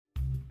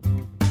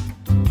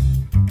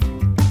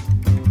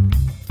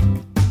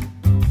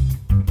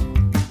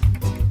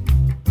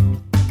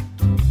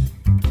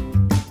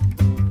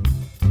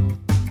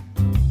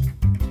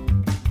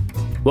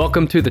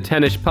Welcome to the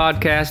 10ish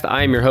Podcast.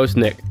 I am your host,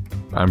 Nick.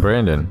 I'm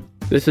Brandon.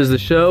 This is the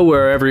show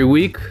where every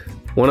week,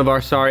 one of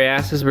our sorry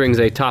asses brings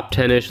a top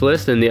 10ish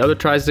list and the other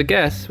tries to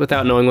guess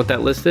without knowing what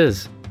that list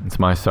is. It's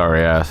my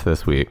sorry ass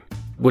this week.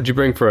 What'd you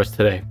bring for us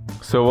today?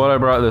 So what I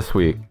brought this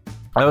week,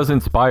 I was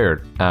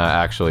inspired,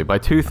 actually, by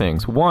two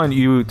things. One,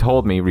 you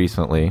told me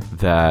recently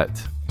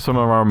that some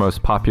of our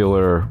most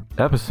popular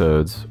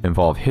episodes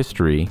involve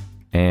history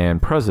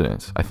and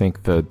presidents. I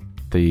think the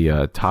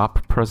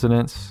top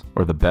presidents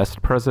or the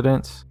best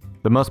presidents,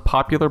 the most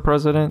popular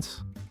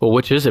presidents. Well,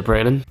 which is it,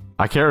 Brandon?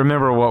 I can't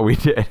remember what we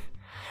did.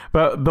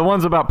 But the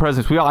ones about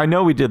presidents, I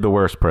know we did the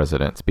worst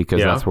presidents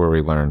because that's where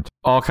we learned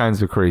all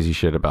kinds of crazy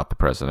shit about the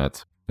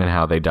presidents and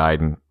how they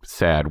died in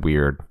sad,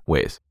 weird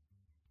ways.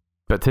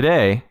 But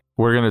today,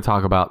 we're going to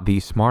talk about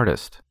the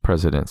smartest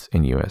presidents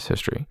in U.S.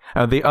 history.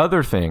 The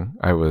other thing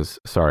I was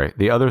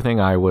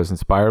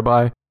inspired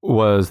by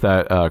was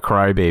that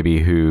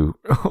crybaby who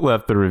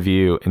left the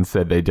review and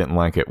said they didn't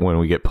like it when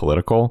we get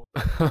political.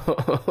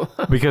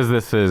 Because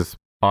this is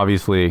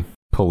obviously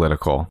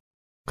political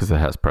because it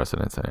has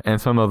precedents in it.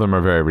 And some of them are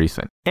very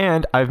recent.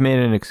 And I've made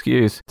an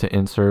excuse to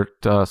insert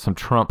some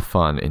Trump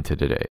fun into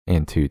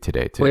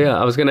today too. Well, yeah,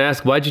 I was going to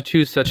ask, why'd you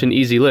choose such an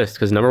easy list?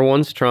 Because number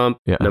one's Trump.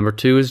 Yeah. Number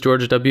two is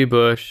George W.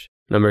 Bush.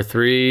 Number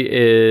three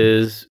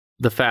is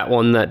the fat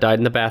one that died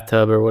in the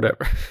bathtub or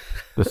whatever.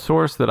 The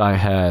source that I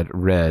had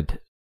read,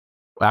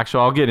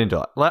 actually, I'll get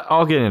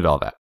into all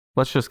that.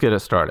 Let's just get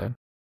it started.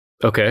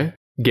 Okay,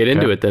 get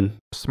into it then.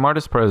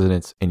 Smartest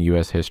presidents in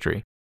U.S.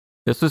 history.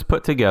 This was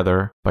put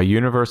together by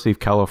University of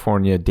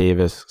California,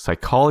 Davis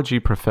psychology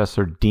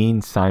professor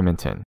Dean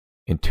Simonton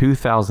in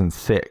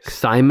 2006.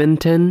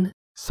 Simonton?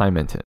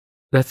 Simonton.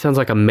 That sounds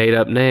like a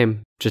made-up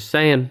name. Just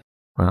saying.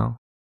 Well,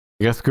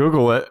 I guess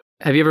Google it.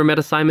 Have you ever met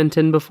a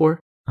Simonton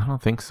before? I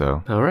don't think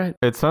so. All right.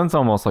 It sounds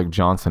almost like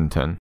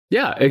Johnsonton.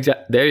 Yeah,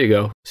 exactly. There you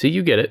go. See,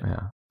 you get it.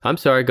 Yeah. I'm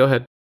sorry. Go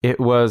ahead. It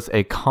was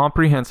a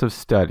comprehensive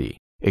study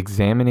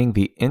examining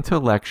the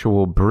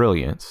intellectual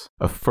brilliance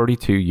of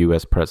 32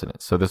 U.S.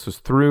 presidents. So this was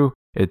through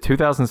in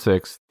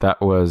 2006.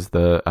 That was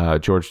the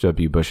George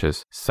W.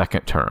 Bush's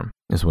second term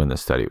is when the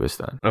study was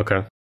done.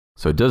 Okay.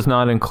 So it does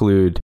not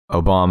include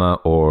Obama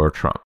or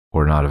Trump,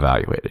 or not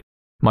evaluated.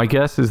 My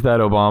guess is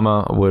that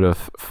Obama would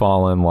have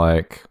fallen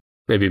like...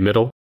 maybe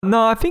middle?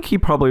 No, I think he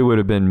probably would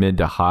have been mid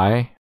to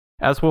high.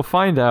 As we'll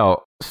find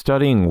out,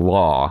 studying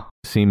law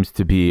seems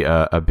to be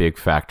a big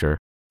factor.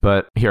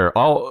 But here,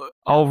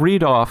 I'll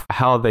read off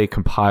how they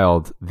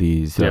compiled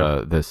these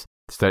this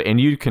study,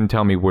 and you can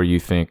tell me where you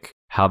think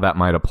how that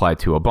might apply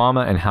to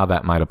Obama and how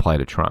that might apply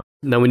to Trump.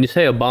 Now, when you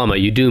say Obama,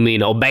 you do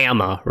mean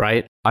Obama,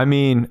 right? I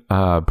mean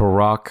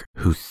Barack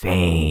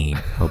Hussein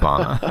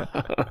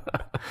Obama.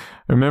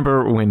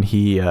 Remember when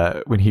he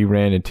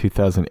ran in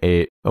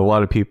 2008? A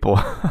lot of people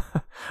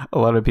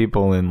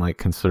in like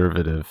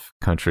conservative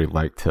country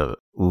like to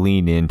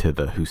lean into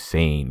the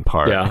Hussein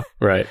part. Yeah,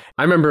 right.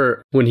 I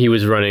remember when he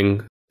was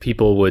running,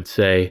 people would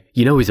say,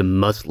 "You know, he's a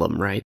Muslim,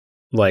 right?"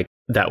 Like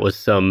that was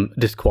some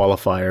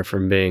disqualifier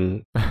from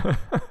being.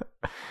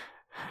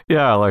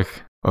 Yeah, like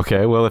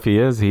okay, well, if he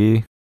is,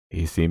 he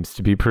seems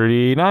to be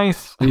pretty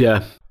nice.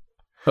 Yeah.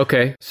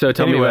 Okay, so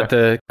tell me about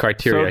the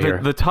criteria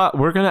here. The top,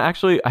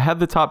 I have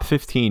the top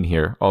 15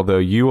 here, although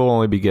you will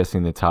only be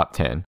guessing the top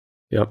 10.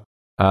 Yep.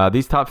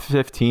 These top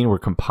 15 were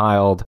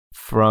compiled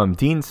from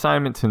Dean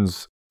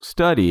Simonton's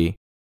study.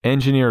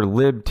 Engineer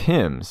Lib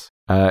Timms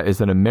is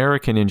an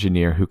American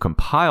engineer who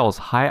compiles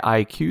high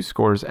IQ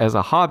scores as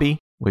a hobby,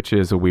 which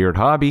is a weird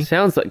hobby.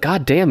 Sounds like,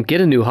 goddamn,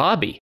 get a new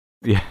hobby.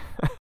 Yeah.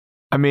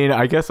 I mean,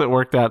 I guess it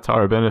worked out to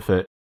our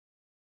benefit.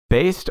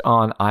 Based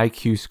on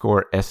IQ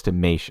score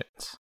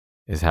estimations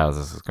is how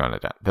this is going to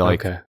done.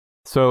 Okay.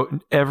 So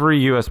every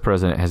U.S.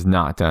 president has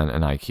not done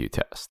an IQ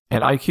test.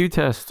 And IQ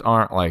tests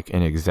aren't like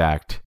an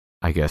exact,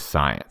 I guess,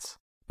 science,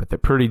 but they're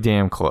pretty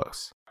damn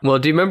close. Well,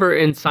 do you remember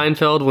in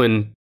Seinfeld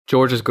when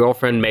George's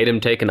girlfriend made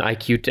him take an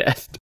IQ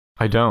test?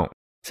 I don't.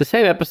 It's the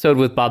same episode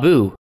with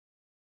Babu,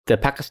 the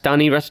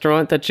Pakistani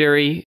restaurant that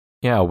Jerry...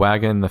 yeah,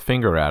 wagging the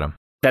finger at him.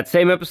 That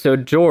same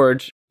episode,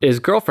 George, his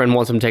girlfriend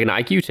wants him to take an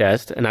IQ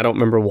test, and I don't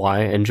remember why,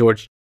 and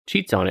George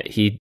cheats on it.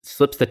 He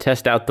slips the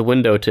test out the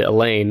window to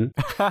Elaine.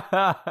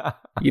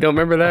 You don't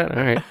remember that?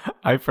 All right.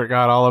 I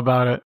forgot all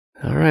about it.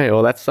 All right,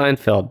 well, that's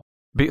Seinfeld.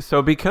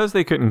 So because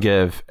they couldn't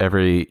give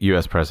every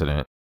U.S.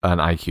 president an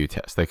IQ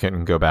test, they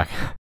couldn't go back.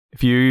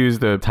 If you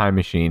used a time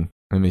machine,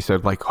 and they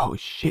said like, oh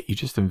shit, you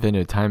just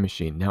invented a time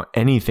machine. Now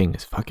anything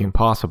is fucking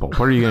possible.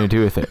 What are you going to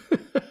do with it?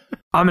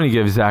 I'm going to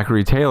give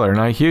Zachary Taylor an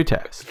IQ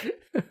test.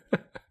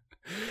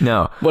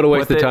 No. What a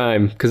waste of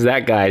time, because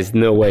that guy's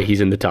no way he's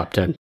in the top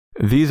 10.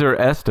 These are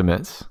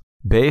estimates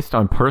based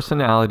on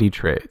personality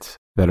traits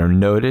that are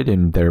noted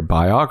in their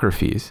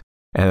biographies,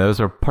 and those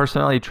are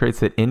personality traits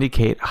that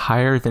indicate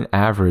higher than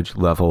average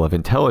level of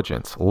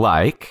intelligence,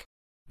 like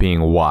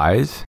being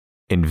wise,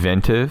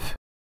 inventive,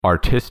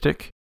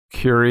 artistic,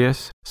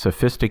 curious,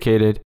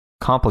 sophisticated,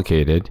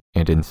 complicated,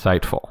 and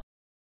insightful.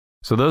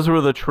 So those were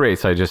the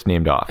traits I just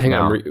named off. Hang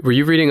on, were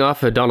you reading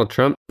off a Donald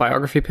Trump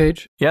biography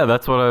page? Yeah,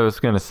 that's what I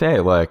was going to say.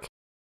 Like,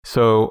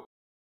 so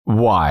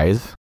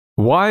Wise.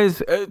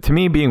 Wise, to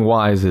me, being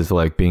wise is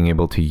like being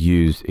able to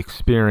use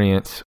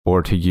experience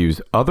or to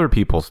use other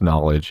people's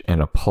knowledge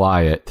and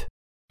apply it,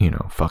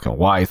 fucking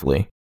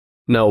wisely.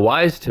 No,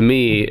 wise to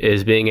me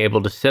is being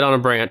able to sit on a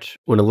branch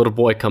when a little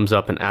boy comes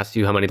up and asks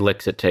you how many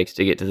licks it takes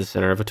to get to the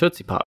center of a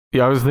Tootsie Pop.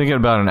 Yeah, I was thinking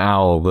about an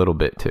owl a little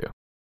bit too.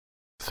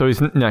 So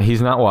he's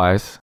not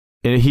wise.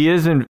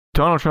 And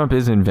Donald Trump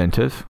is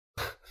inventive.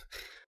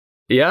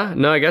 Yeah,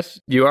 no, I guess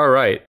you are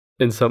right.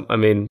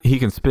 He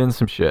can spin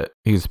some shit.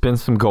 He can spin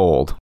some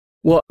gold.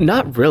 Well,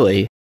 not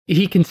really.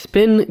 He can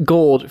spin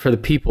gold for the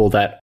people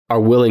that are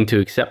willing to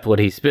accept what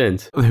he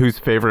spins. Whose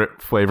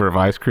favorite flavor of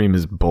ice cream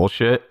is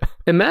bullshit.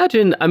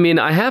 Imagine,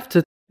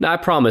 I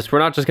promise, we're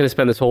not just going to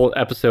spend this whole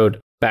episode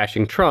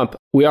bashing Trump.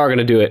 We are going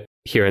to do it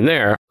here and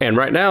there. And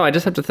right now, I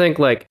just have to think,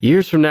 like,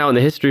 years from now in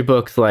the history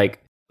books,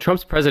 like,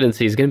 Trump's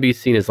presidency is going to be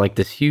seen as, like,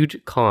 this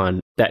huge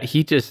con that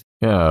he just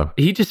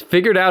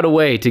figured out a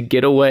way to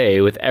get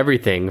away with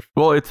everything.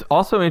 Well, it's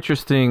also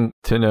interesting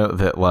to note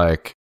that,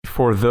 like,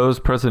 for those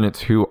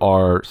presidents who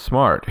are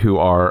smart, who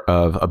are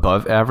of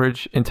above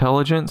average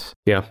intelligence,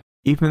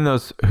 even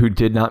those who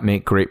did not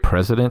make great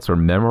presidents or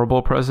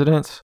memorable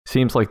presidents,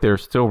 seems like they're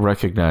still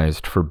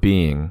recognized for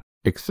being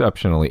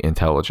exceptionally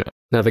intelligent.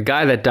 Now, the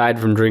guy that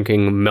died from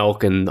drinking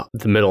milk in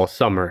the middle of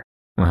summer,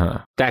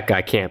 that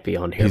guy can't be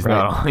on here, He's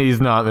not. All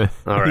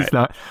right. He's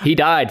not. He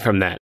died from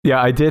that.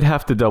 Yeah, I did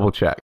have to double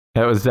check.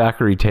 That was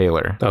Zachary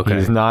Taylor. Okay.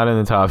 He's not in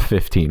the top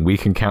 15. We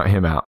can count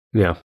him out.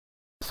 Yeah.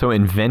 So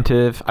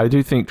inventive. I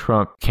do think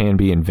Trump can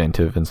be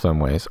inventive in some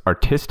ways.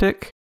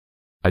 Artistic.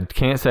 I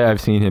can't say I've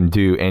seen him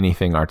do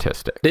anything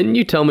artistic. Didn't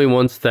you tell me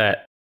once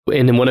that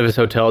in one of his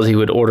hotels he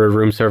would order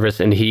room service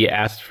and he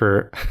asked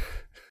for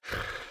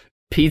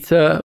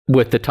pizza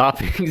with the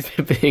toppings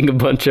being a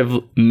bunch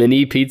of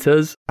mini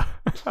pizzas?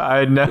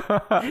 I know.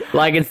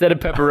 Like instead of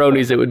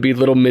pepperonis, it would be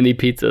little mini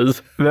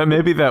pizzas.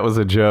 Maybe that was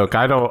a joke.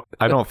 I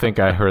don't think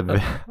I heard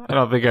that. I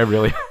don't think I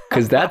really.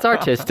 Because that's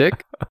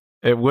artistic.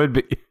 It would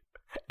be.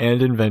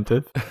 And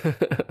inventive.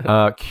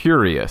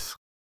 Curious.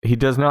 He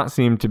does not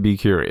seem to be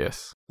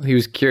curious. He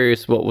was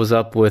curious what was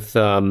up with,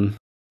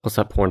 what's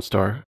that porn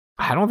star?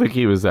 I don't think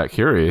he was that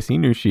curious. He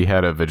knew she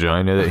had a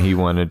vagina that he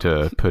wanted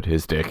to put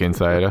his dick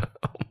inside of.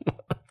 Oh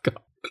my God.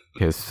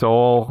 His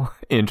sole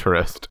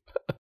interest.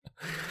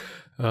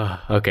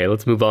 Okay,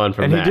 let's move on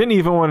from that. And he didn't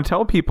even want to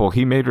tell people.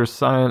 He made her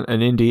sign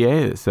an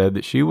NDA that said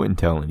that she wouldn't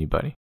tell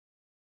anybody.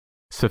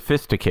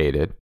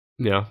 Sophisticated.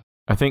 Yeah.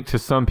 I think to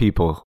some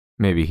people,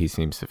 maybe he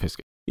seems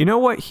sophisticated. You know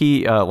what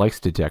he likes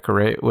to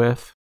decorate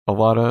with a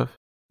lot of?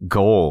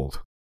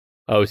 Gold.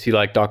 Oh, is he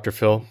like Dr.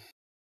 Phil?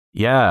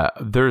 Yeah,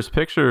 there's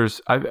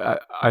pictures.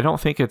 I don't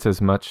think it's as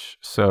much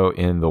so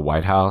in the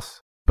White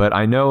House, but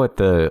I know at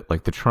the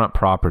Trump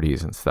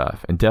properties and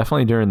stuff, and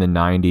definitely during the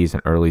 90s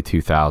and early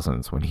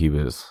 2000s when he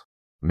was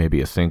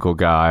maybe a single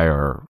guy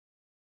or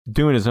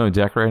doing his own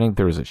decorating,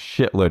 there was a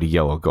shitload of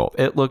yellow gold.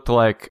 It looked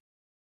like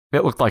a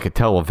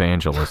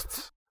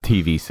televangelist's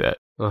TV set.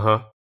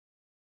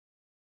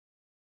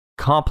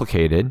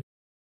 Complicated.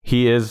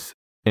 He is,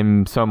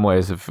 in some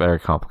ways, a very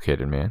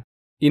complicated man.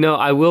 You know,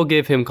 I will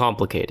give him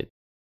complicated.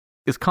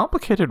 Is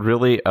complicated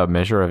really a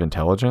measure of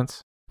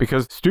intelligence?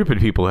 Because stupid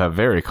people have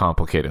very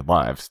complicated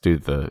lives due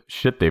to the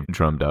shit they've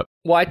drummed up.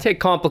 Well, I take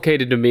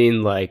complicated to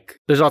mean like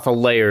there's lots of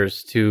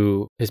layers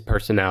to his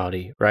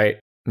personality, right?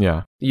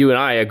 Yeah. You and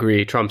I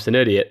agree Trump's an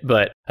idiot,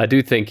 but I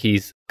do think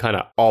he's kind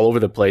of all over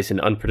the place and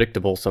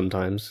unpredictable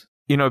sometimes.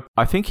 You know,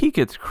 I think he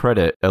gets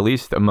credit, at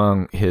least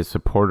among his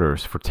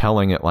supporters, for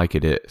telling it like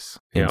it is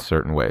in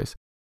certain ways.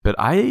 But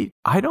I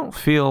don't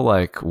feel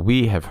like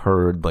we have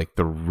heard like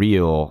the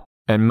real,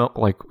 and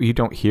like you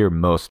don't hear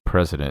most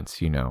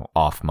presidents,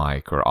 off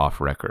mic or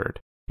off record.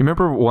 You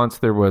remember once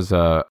there was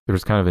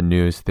kind of a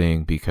news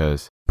thing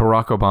because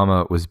Barack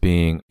Obama was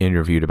being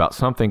interviewed about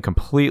something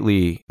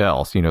completely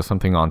else,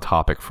 something on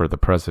topic for the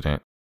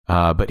president.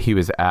 But he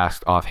was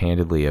asked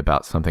offhandedly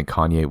about something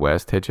Kanye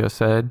West had just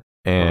said.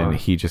 And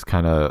he just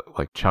kind of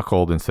like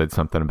chuckled and said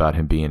something about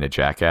him being a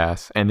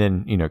jackass. And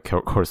then,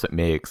 of course, it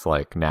makes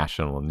like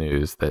national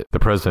news that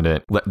the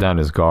president let down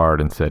his guard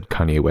and said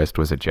Kanye West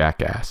was a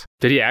jackass.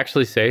 Did he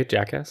actually say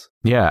jackass?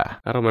 Yeah.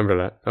 I don't remember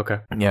that. Okay.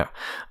 Yeah.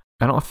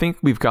 I don't think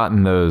we've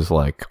gotten those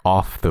like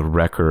off the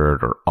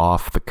record or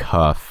off the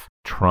cuff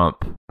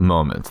Trump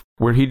moments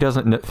where he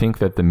doesn't think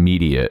that the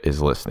media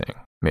is listening.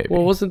 Maybe.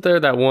 Well, wasn't there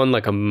that one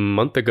like a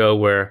month ago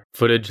where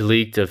footage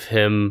leaked of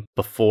him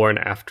before and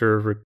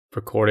after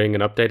recording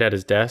an update at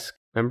his desk?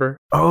 Remember?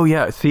 Oh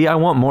yeah. See, I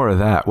want more of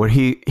that. Where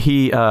he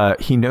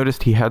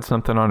noticed he had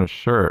something on his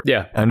shirt.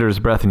 Yeah. Under his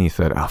breath, and he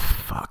said, "Oh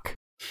fuck."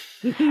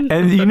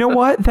 And you know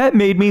what? That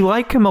made me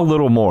like him a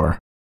little more.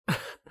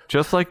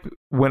 Just like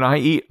when I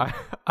eat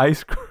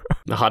ice cream.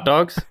 The hot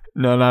dogs?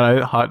 No,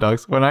 not hot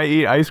dogs. When I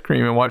eat ice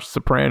cream and watch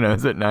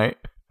Sopranos at night,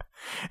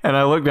 and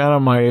I look down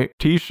on my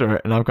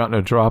T-shirt and I've gotten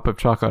a drop of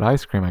chocolate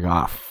ice cream, I go,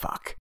 "Oh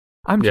fuck,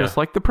 I'm just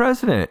like the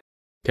president."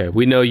 Okay,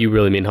 we know you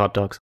really mean hot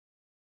dogs.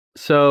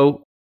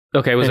 So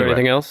Okay, was there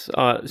anything else?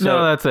 No,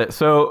 that's it.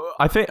 So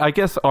I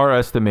guess our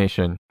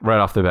estimation right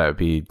off the bat would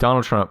be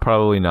Donald Trump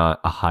probably not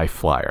a high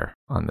flyer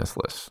on this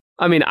list.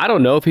 I mean, I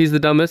don't know if he's the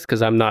dumbest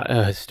because I'm not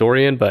a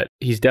historian, but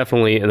he's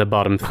definitely in the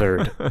bottom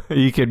third.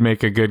 You could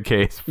make a good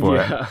case for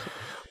it.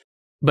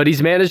 But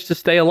he's managed to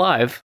stay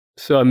alive.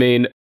 So, I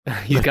mean,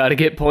 he's got to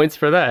get points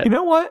for that. You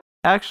know what?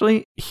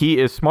 Actually, he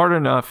is smart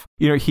enough.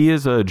 He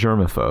is a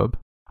germaphobe.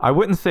 I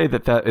wouldn't say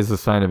that that is a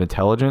sign of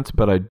intelligence,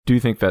 but I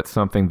do think that's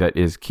something that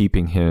is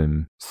keeping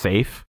him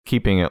safe,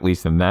 keeping, at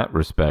least in that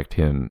respect,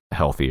 him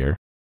healthier.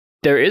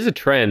 There is a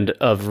trend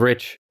of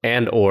rich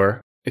and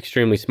or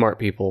extremely smart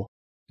people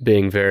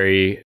being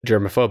very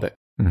germophobic.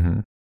 Mm-hmm.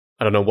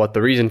 I don't know what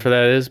the reason for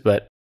that is,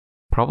 but...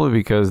 Probably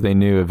because they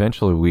knew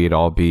eventually we'd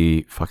all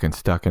be fucking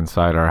stuck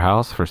inside our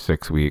house for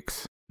 6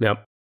 weeks.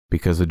 Yep.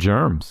 Because of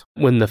germs.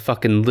 When the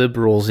fucking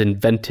liberals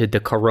invented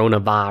the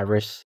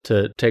coronavirus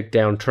to take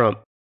down Trump.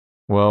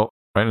 Well,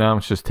 right now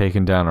it's just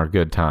taking down our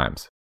good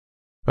times.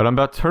 But I'm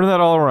about to turn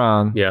that all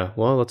around. Yeah,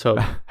 well, let's hope.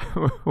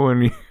 When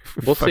we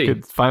see.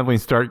 Finally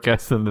start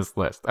guessing this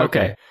list.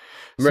 Okay.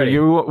 So Ready.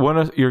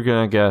 you're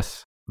going to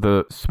guess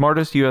the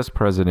smartest U.S.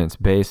 presidents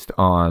based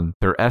on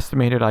their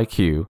estimated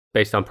IQ.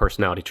 Based on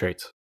personality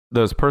traits.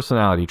 Those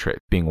personality traits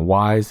being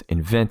wise,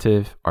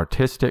 inventive,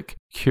 artistic,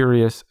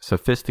 curious,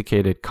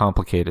 sophisticated,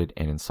 complicated,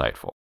 and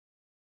insightful.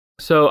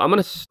 So I'm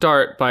going to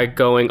start by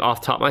going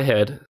off the top of my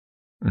head.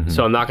 Mm-hmm.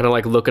 So I'm not going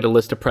to look at a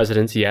list of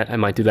presidents yet. I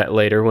might do that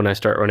later when I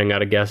start running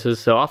out of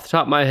guesses. So off the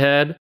top of my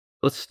head,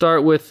 let's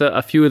start with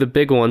a few of the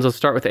big ones. Let's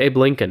start with Abe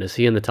Lincoln. Is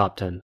he in the top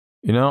 10?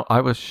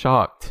 I was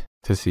shocked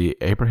to see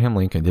Abraham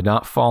Lincoln did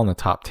not fall in the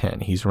top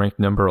 10. He's ranked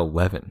number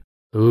 11.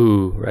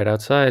 Ooh, right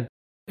outside.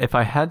 If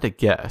I had to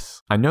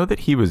guess, I know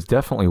that he was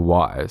definitely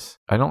wise.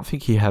 I don't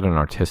think he had an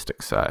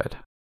artistic side.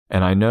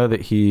 And I know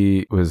that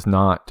he was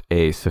not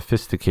a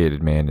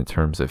sophisticated man in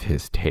terms of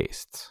his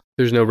tastes.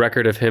 There's no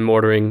record of him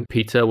ordering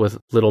pizza with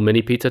little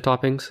mini pizza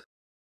toppings?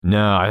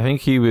 No, I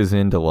think he was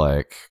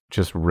into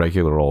just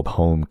regular old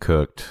home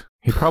cooked.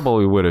 He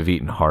probably would have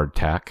eaten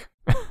hardtack.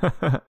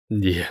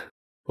 Yeah.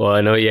 Well,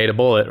 I know he ate a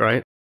bullet,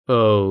 right?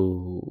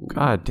 Oh.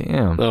 God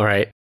damn. All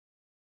right.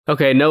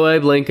 Okay, no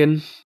Abe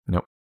Lincoln.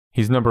 Nope.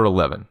 He's number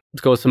 11.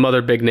 Let's go with some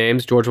other big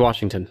names. George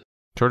Washington.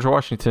 George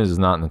Washington is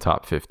not in the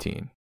top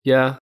 15.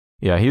 Yeah.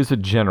 Yeah, he was a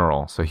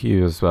general, so he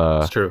was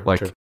That's true.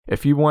 True.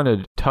 If you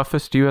wanted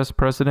toughest U.S.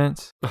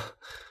 presidents,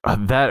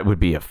 that would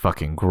be a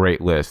fucking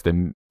great list.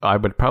 And I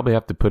would probably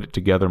have to put it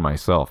together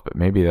myself, but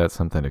maybe that's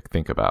something to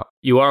think about.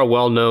 You are a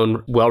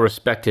well-known,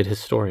 well-respected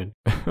historian.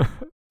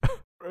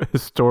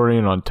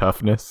 Historian on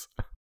toughness.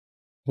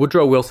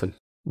 Woodrow Wilson.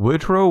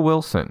 Woodrow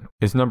Wilson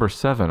is number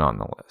 7 on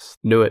the list.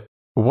 Knew it.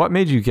 What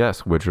made you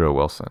guess Woodrow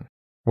Wilson?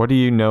 What do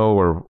you know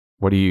or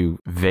what do you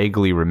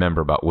vaguely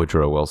remember about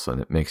Woodrow Wilson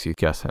that makes you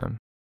guess him?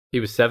 He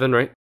was 7,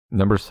 right?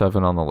 Number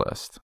 7 on the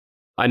list.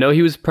 I know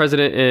he was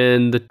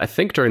president I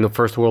think during the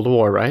First World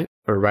War, right?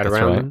 Or right That's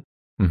around right. then.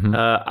 Mm-hmm.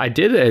 I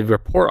did a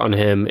report on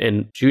him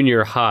in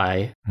junior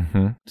high.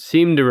 Mm-hmm.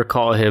 Seemed to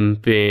recall him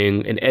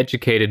being an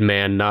educated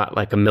man, not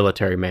like a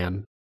military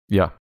man.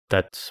 Yeah.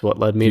 That's what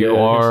led me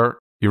to...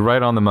 You're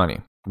right on the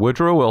money.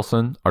 Woodrow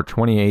Wilson, our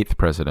 28th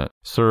president,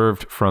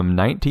 served from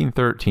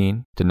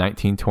 1913 to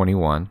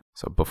 1921,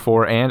 so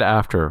before and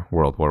after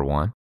World War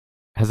I,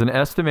 has an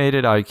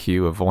estimated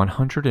IQ of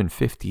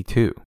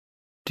 152.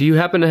 Do you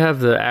happen to have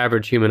the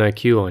average human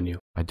IQ on you?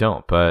 I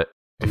don't, but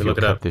if you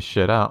cut this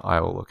shit out,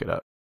 I will look it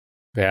up.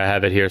 Yeah, I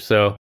have it here.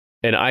 So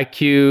an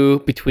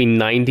IQ between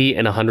 90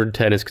 and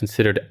 110 is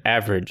considered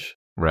average.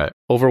 Right.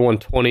 Over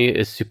 120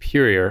 is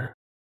superior.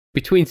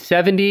 Between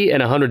 70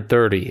 and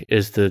 130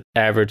 is the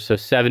average. So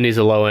 70 is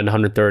the low end,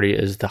 130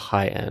 is the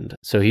high end.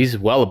 So he's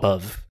well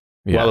above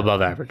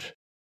average.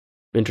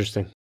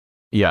 Interesting.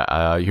 Yeah,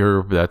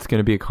 that's going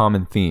to be a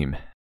common theme.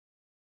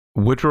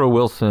 Woodrow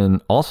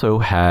Wilson also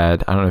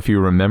had, I don't know if you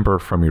remember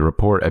from your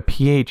report, a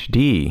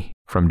PhD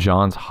from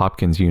Johns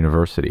Hopkins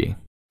University.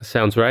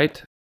 Sounds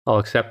right. I'll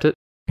accept it.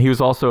 He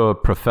was also a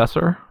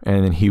professor,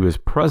 and then he was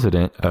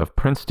president of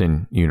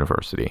Princeton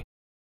University.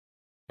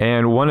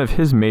 And one of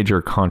his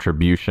major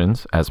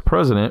contributions as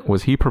president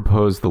was he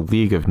proposed the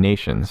League of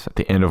Nations at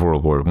the end of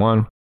World War I,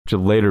 which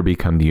would later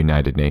become the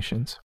United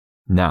Nations.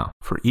 Now,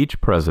 for each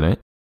president,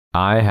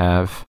 I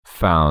have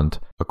found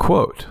a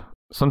quote.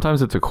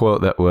 Sometimes it's a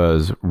quote that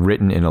was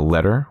written in a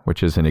letter,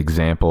 which is an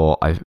example.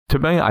 To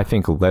me, I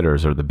think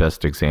letters are the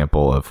best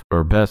example of,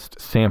 or best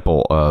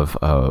sample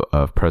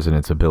of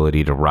presidents'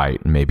 ability to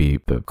write, and maybe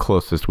the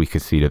closest we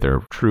could see to their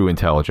true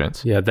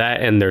intelligence. Yeah,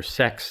 that and their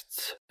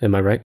sexts. Am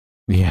I right?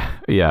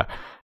 Yeah.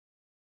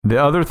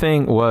 The other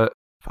thing was,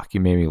 fuck, you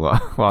made me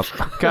lost.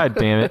 God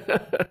damn it.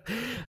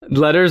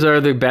 Letters are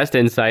the best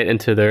insight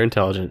into their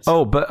intelligence.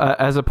 Oh, but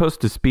as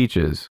opposed to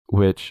speeches,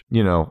 which,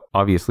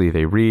 obviously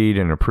they read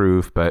and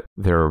approve, but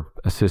they're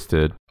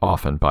assisted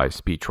often by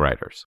speech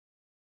writers.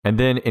 And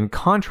then in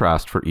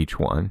contrast for each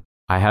one,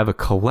 I have a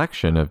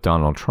collection of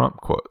Donald Trump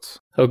quotes.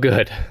 Oh,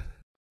 good.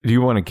 Do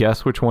you want to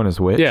guess which one is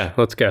which? Yeah,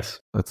 let's guess.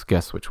 Let's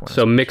guess which one.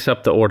 So mix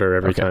up the order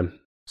every time.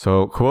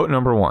 So quote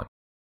number 1.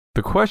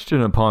 The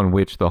question upon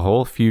which the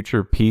whole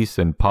future peace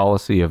and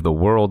policy of the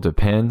world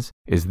depends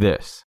is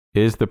this.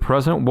 Is the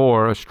present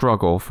war a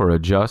struggle for a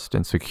just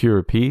and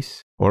secure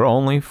peace, or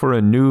only for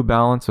a new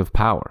balance of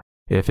power?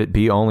 If it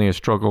be only a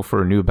struggle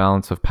for a new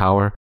balance of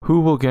power,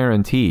 who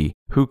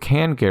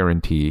can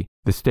guarantee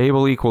the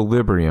stable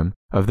equilibrium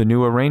of the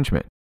new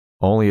arrangement?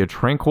 Only a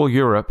tranquil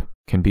Europe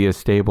can be a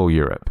stable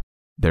Europe.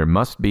 There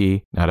must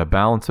be not a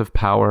balance of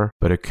power,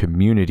 but a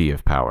community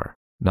of power.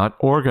 Not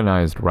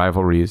organized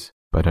rivalries,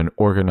 but an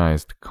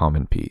organized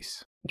common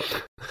peace.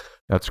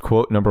 That's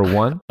quote number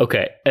 1.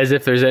 Okay, as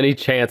if there's any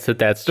chance that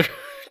that's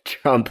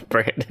Trump,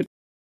 Brandon.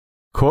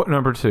 Quote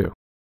number 2.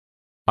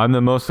 I'm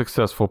the most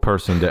successful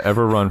person to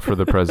ever run for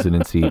the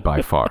presidency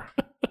by far.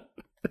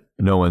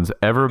 No one's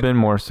ever been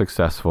more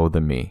successful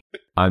than me.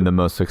 I'm the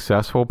most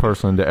successful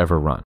person to ever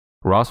run.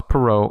 Ross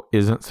Perot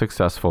isn't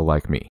successful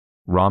like me.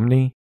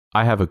 Romney,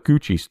 I have a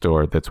Gucci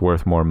store that's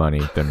worth more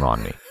money than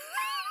Romney.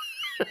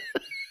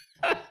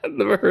 I've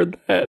never heard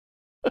that.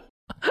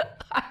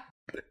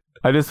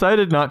 I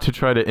decided not to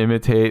try to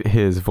imitate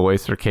his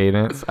voice or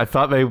cadence. I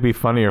thought they would be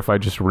funnier if I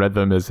just read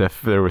them as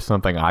if there was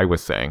something I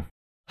was saying.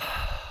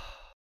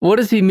 What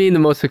does he mean the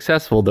most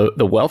successful?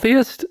 The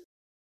wealthiest?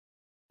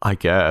 I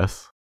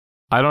guess.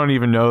 I don't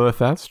even know if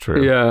that's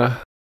true.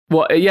 Yeah.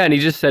 Well, yeah, and he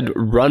just said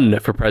run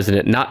for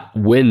president, not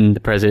win the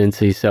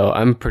presidency, so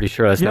I'm pretty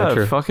sure that's not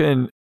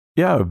true.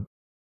 Yeah,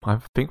 I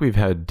think we've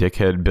had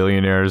dickhead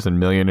billionaires and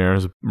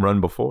millionaires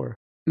run before.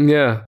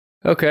 Yeah.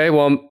 Okay,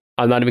 well,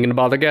 I'm not even going to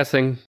bother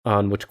guessing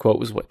on which quote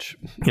was which.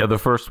 Yeah, the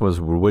first was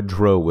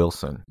Woodrow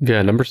Wilson.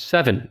 Yeah, number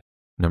 7.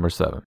 Number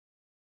 7.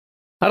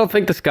 I don't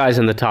think this guy's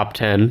in the top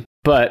 10,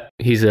 but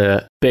he's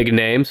a big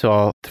name, so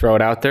I'll throw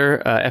it out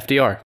there.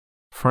 FDR.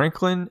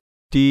 Franklin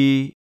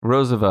D.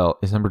 Roosevelt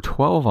is number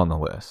 12 on the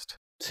list.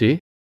 See?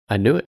 I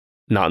knew it.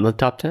 Not in the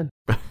top 10.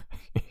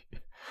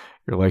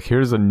 You're like,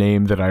 here's a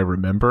name that I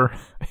remember.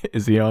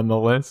 Is he on the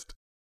list?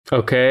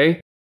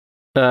 Okay.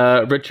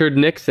 Richard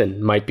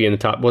Nixon might be in the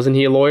top. Wasn't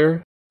he a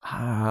lawyer?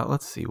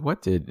 Let's see.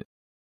 What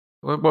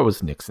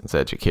was Nixon's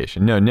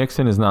education? No,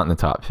 Nixon is not in the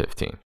top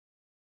 15.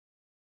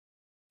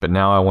 But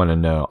now I want to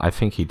know. I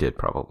think he did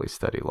probably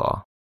study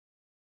law.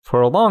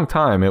 For a long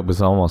time, it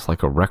was almost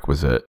like a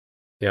requisite.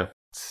 Yeah.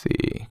 Let's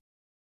see.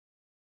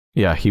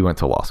 Yeah, he went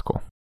to law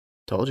school.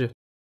 Told you.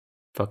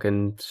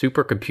 Fucking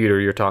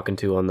supercomputer you're talking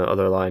to on the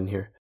other line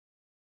here.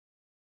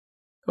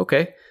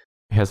 Okay.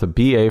 He has a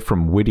BA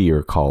from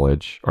Whittier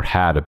College, or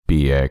had a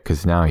BA,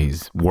 because now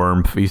he's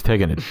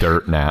taking a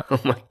dirt nap.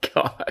 Oh my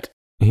God.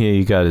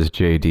 He got his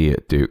JD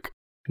at Duke.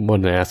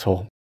 What an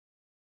asshole.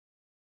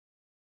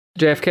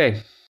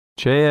 JFK.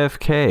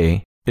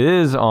 JFK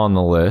is on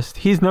the list.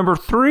 He's number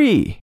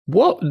 3.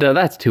 Whoa, no,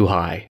 that's too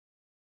high.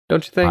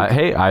 Don't you think?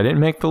 Hey, I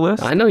didn't make the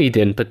list. I know you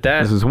didn't, but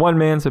this is one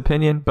man's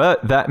opinion,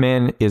 but that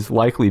man is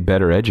likely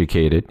better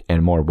educated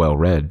and more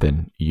well-read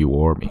than you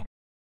or me.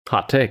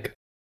 Hot take.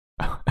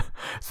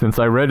 Since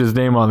I read his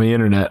name on the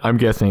internet, I'm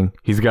guessing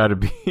he's got to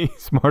be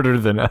smarter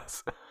than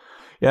us.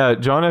 Yeah,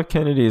 John F.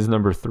 Kennedy is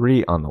number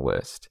 3 on the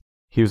list.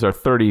 He was our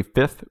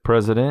 35th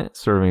president,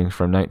 serving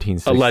from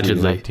 1960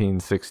 Allegedly. to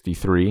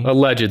 1963.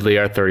 Allegedly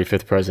our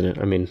 35th president.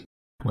 I mean,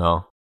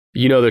 well,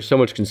 you know, there's so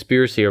much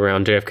conspiracy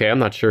around JFK. I'm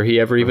not sure he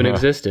ever even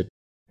existed.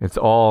 It's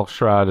all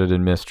shrouded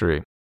in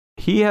mystery.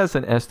 He has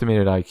an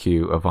estimated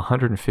IQ of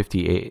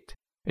 158.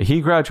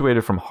 He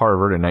graduated from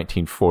Harvard in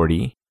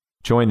 1940.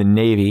 Joined the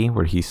Navy,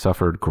 where he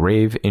suffered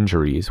grave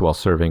injuries while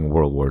serving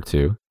World War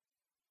II.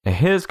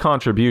 His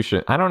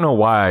contribution, I don't know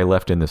why I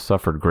left in the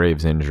suffered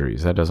graves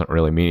injuries. That doesn't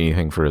really mean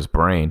anything for his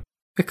brain.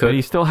 It could. But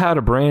he still had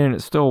a brain and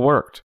it still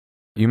worked.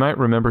 You might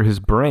remember his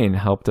brain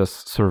helped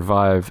us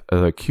survive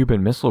the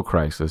Cuban Missile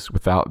Crisis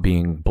without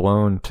being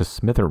blown to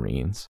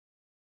smithereens.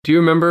 Do you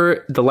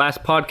remember the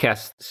last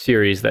podcast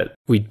series that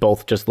we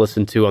both just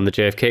listened to on the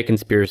JFK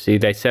conspiracy?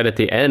 They said at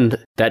the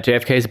end that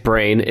JFK's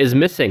brain is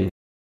missing.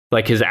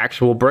 Like his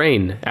actual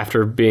brain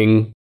after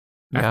being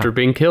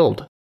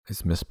killed.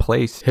 It's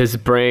misplaced. His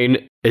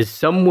brain is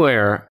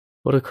somewhere.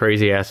 What a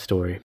crazy ass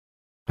story.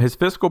 His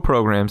fiscal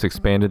programs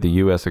expanded the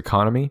U.S.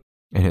 economy,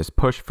 and his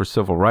push for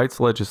civil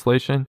rights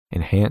legislation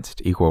enhanced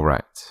equal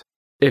rights.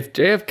 If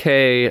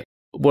JFK,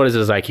 what is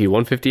his IQ,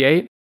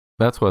 158?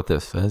 That's what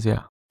this says,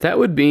 yeah. That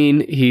would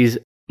mean he's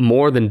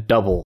more than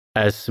double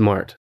as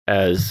smart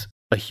as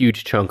a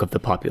huge chunk of the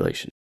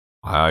population.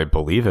 I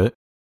believe it.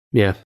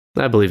 Yeah,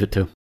 I believe it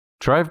too.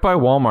 Drive by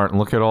Walmart and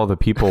look at all the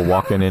people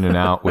walking in and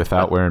out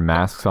without wearing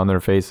masks on their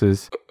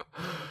faces,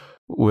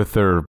 with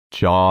their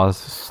jaws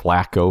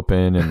slack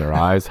open and their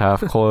eyes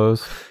half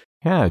closed.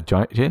 Yeah,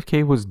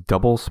 JFK was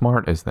double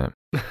smart as them.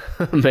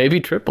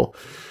 Maybe triple.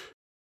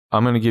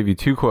 I'm going to give you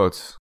 2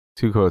 quotes.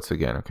 2 quotes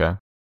again, okay?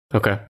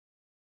 Okay.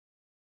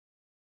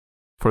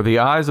 For the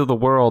eyes of the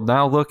world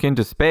now look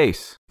into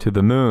space, to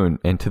the moon,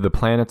 and to the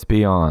planets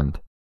beyond.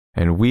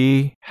 And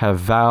we have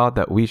vowed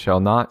that we shall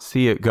not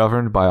see it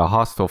governed by a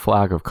hostile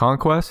flag of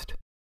conquest,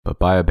 but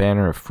by a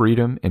banner of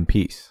freedom and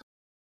peace.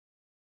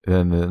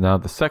 Then now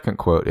the second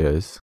quote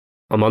is,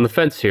 I'm on the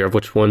fence here of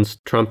which one's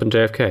Trump and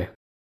JFK.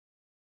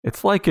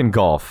 It's like in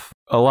golf.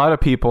 A lot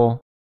of people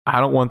I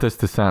don't want this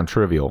to sound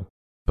trivial,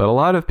 but a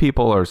lot of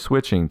people are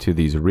switching to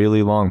these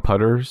really long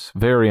putters.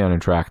 Very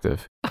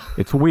unattractive.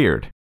 It's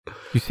weird.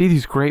 You see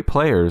these great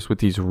players with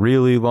these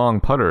really long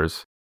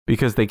putters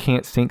because they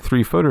can't sink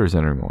 3-footers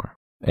anymore.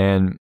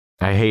 And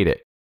I hate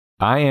it.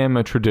 I am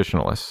a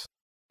traditionalist.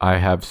 I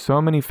have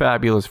so many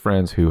fabulous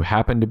friends who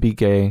happen to be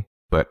gay,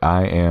 but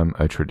I am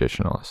a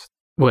traditionalist.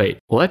 Wait,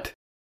 what?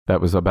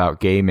 That was about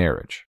gay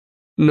marriage.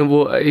 No,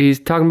 well, he's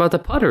talking about the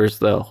putters,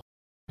 though.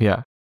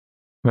 Yeah.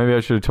 Maybe I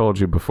should have told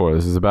you before.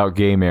 This is about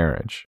gay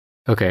marriage.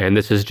 Okay, and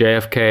this is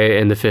JFK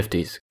in the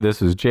 50s.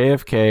 This is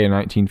JFK in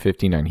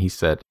 1959. He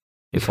said,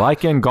 it's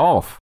like in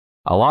golf.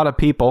 A lot of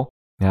people,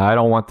 now I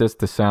don't want this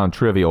to sound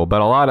trivial,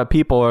 but a lot of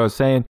people are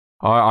saying,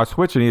 are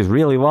switching these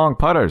really long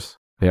putters.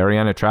 Very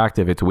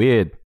unattractive. It's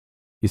weird.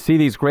 You see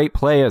these great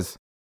players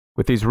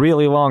with these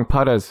really long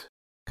putters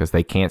because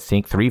they can't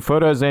sink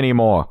 3-footers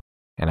anymore.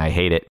 And I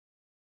hate it.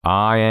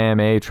 I am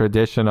a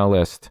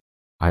traditionalist.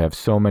 I have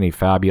so many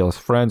fabulous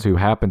friends who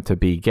happen to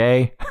be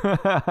gay.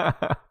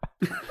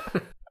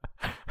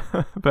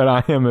 But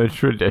I am a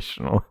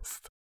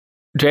traditionalist.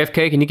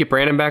 JFK, can you get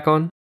Brandon back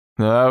on?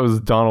 No, that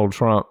was Donald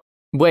Trump.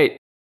 Wait,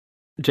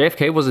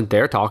 JFK wasn't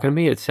there talking to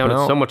me? It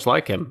sounded so much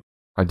like him.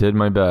 I did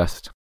my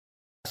best.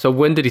 So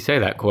when did he say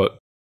that quote?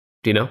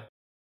 Do you know?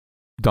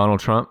 Donald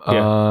Trump?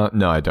 Yeah.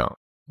 No, I don't.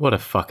 What a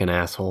fucking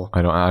asshole.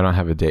 I don't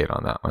have a date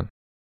on that one.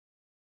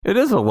 It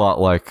is a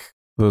lot like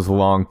those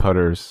long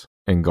putters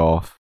in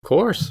golf. Of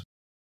course.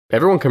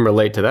 Everyone can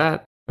relate to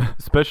that.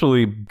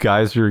 Especially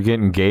guys who are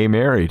getting gay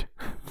married.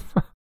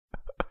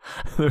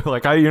 They're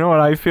like, you know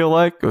what I feel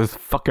like? It was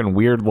fucking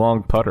weird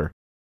long putter.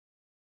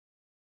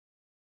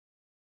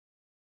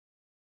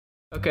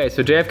 Okay,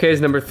 so JFK is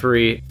number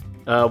 3.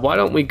 Why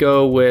don't we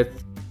go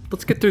with...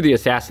 Let's get through the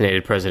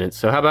assassinated presidents.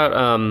 So how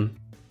about...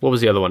 what was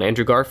the other one?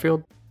 Andrew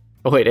Garfield?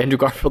 Oh, wait, Andrew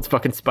Garfield's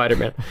fucking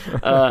Spider-Man.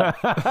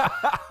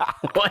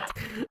 What?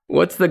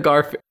 What's the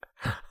Garfield...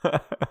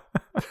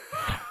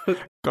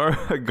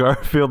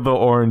 Garfield the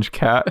orange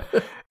cat.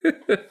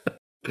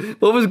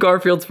 What was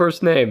Garfield's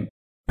first name?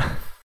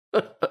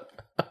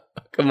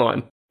 Come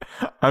on.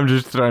 I'm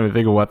just trying to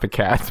think of what the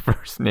cat's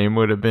first name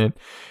would have been.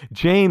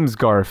 James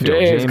Garfield.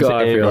 James A.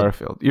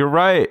 Garfield. You're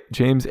right.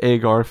 James A.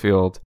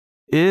 Garfield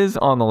is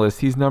on the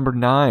list. He's number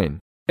 9.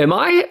 Am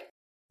I...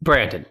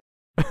 Brandon,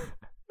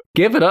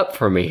 give it up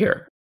for me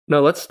here.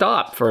 No, let's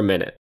stop for a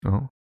minute.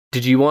 Oh.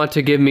 Did you want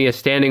to give me a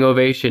standing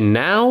ovation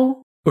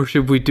now? Or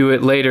should we do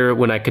it later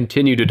when I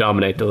continue to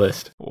dominate the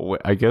list? Well,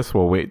 I guess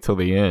we'll wait till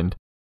the end.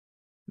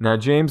 Now,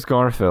 James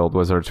Garfield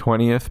was our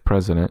 20th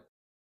president.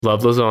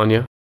 Love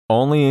lasagna.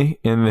 Only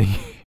in the...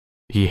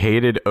 He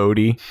hated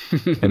Odie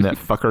and that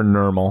fucker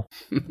Nermal.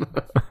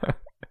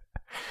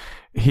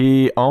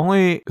 He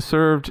only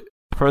served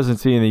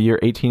presidency in the year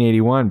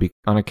 1881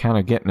 on account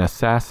of getting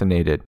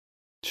assassinated.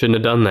 Shouldn't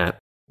have done that.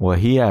 Well,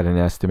 he had an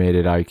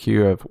estimated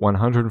IQ of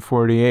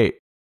 148.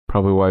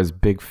 Probably why his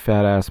big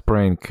fat ass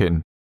brain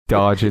couldn't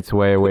dodge its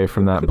way away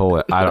from that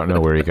bullet. I don't know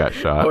where he got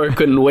shot. Or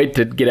couldn't wait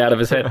to get out of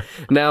his head.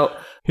 Now...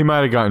 He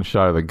might have gotten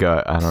shot of the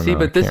gut. I don't know. See,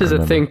 but this is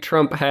a thing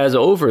Trump has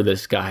over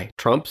this guy.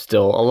 Trump's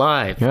still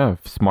alive. Yeah,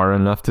 smart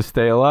enough to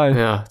stay alive.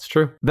 Yeah, it's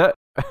true.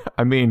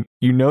 I mean,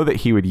 you know that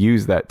he would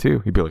use that too.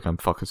 He'd be like, I'm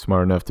fucking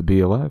smart enough to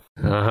be alive.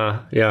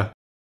 Yeah.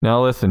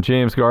 Now listen,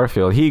 James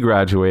Garfield, he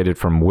graduated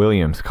from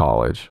Williams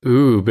College.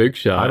 Ooh, big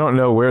shot. I don't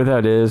know where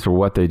that is or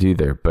what they do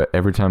there, but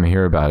every time I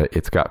hear about it,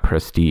 it's got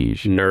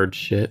prestige. Nerd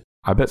shit.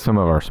 I bet some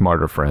of our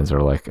smarter friends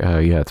are like, oh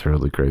yeah, it's a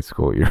really great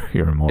school.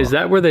 You're a moron. Is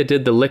that where they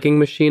did the licking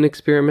machine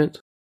experiment?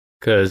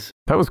 Because...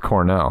 That was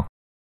Cornell.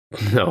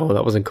 No,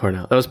 that wasn't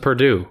Cornell. That was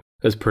Purdue.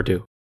 It was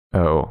Purdue.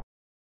 Oh.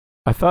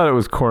 I thought it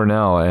was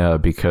Cornell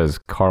because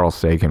Carl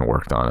Sagan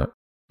worked on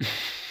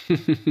it.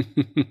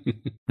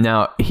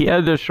 Now, he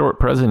had a short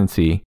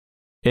presidency.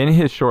 In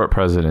his short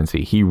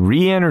presidency, he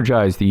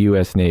re-energized the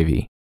U.S.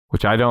 Navy,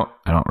 which I don't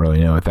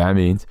really know what that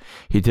means.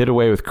 He did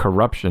away with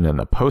corruption in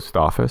the post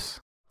office,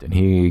 and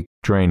he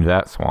drained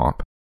that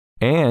swamp.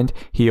 And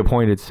he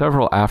appointed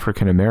several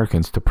African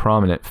Americans to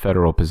prominent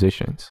federal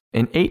positions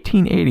in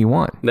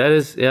 1881.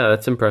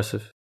 That's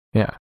impressive.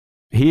 Yeah.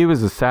 He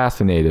was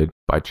assassinated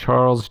by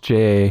Charles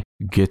J.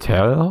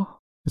 Guiteau.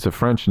 It's a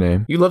French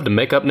name. You love to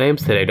make up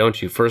names today,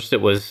 don't you? First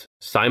it was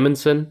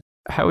Simonson.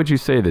 How would you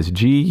say this?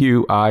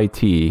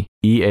 Guiteau?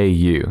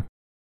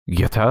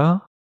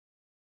 Guiteau?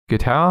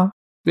 Guiteau?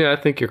 Yeah, I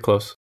think you're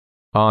close.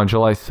 On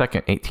July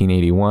 2nd,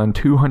 1881,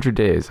 200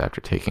 days after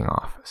taking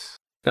office.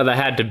 Now, that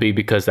had to be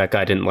because that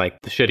guy didn't like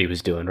the shit he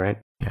was doing, right?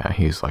 Yeah,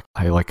 he's like,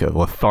 I like a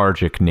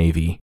lethargic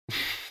Navy.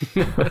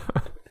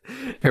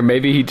 Or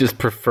maybe he just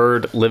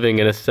preferred living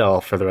in a cell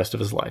for the rest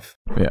of his life.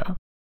 Yeah.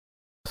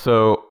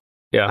 So,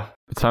 yeah,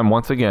 it's time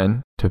once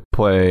again to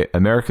play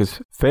America's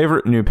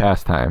favorite new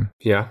pastime.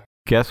 Yeah.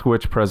 Guess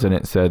which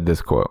president said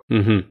this quote?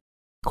 Mm-hmm.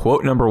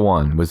 Quote number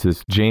 1, was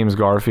this James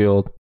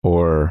Garfield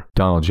or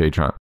Donald J.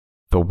 Trump?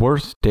 The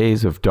worst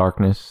days of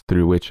darkness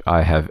through which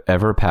I have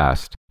ever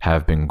passed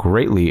have been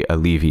greatly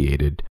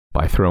alleviated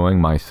by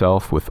throwing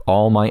myself with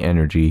all my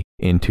energy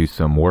into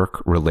some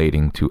work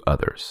relating to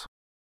others.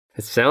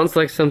 It sounds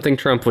like something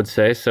Trump would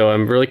say, so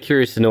I'm really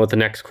curious to know what the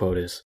next quote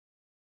is.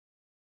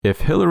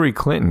 If Hillary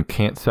Clinton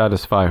can't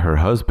satisfy her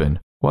husband,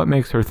 what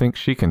makes her think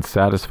she can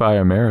satisfy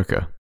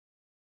America?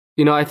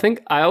 You know,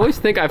 I always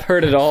think I've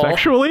heard it all.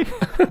 Sexually?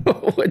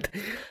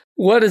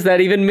 What does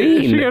that even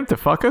mean? Is she going to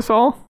fuck us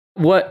all?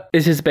 What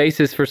is his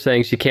basis for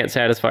saying she can't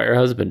satisfy her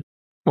husband?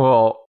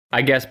 Well,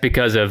 I guess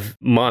because of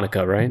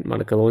Monica, right?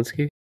 Monica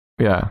Lewinsky?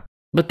 Yeah.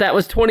 But that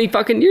was 20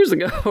 fucking years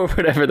ago or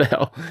whatever the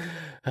hell.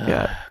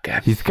 Yeah.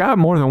 God. He's got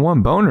more than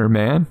one boner,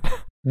 man.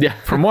 Yeah.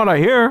 From what I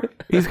hear,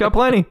 he's got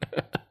plenty.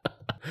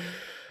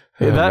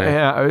 He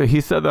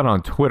said that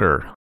on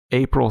Twitter,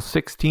 April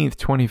 16th,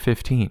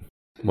 2015.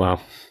 Wow.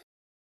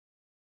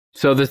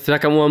 So the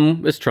second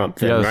one is Trump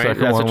then, right? The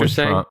second That's one what you're was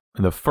saying? Trump.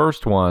 The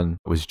first one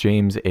was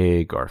James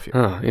A. Garfield.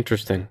 Oh,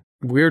 interesting.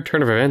 Weird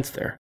turn of events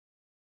there.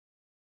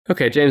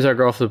 Okay, James R.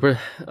 Garfield.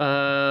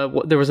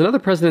 There was another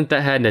president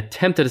that had an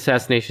attempted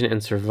assassination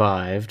and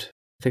survived.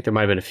 I think there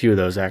might have been a few of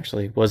those,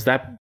 actually. Was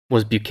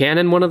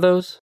Buchanan one of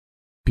those?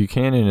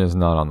 Buchanan is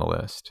not on the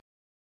list.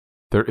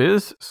 There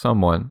is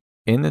someone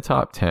in the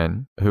top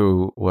 10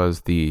 who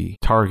was the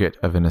target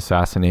of an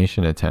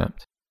assassination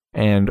attempt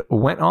and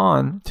went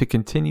on to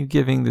continue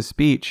giving the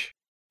speech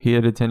he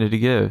had intended to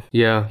give.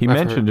 Yeah. He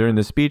mentioned during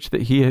the speech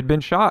that he had been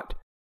shot.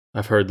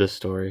 I've heard this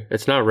story.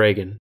 It's not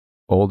Reagan.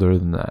 Older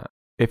than that.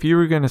 If you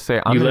were going to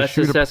say, I'm going to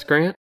shoot Ulysses S.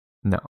 Grant?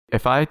 No.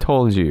 If I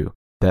told you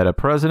that a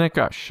president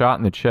got shot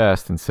in the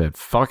chest and said,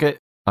 fuck it,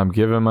 I'm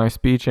giving my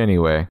speech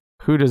anyway,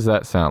 who does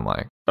that sound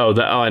like? Oh,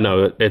 I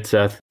know. It's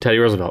Teddy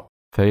Roosevelt.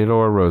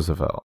 Theodore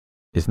Roosevelt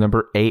is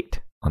number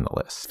 8 on the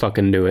list.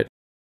 Fucking knew it.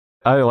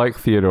 I like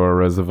Theodore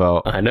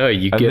Roosevelt. I know.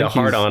 You get a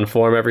hard-on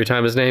for him every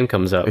time his name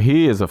comes up.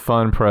 He is a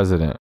fun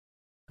president.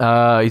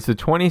 He's the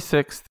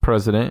 26th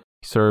president.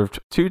 He served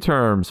 2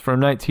 terms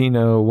from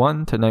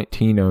 1901 to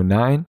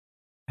 1909,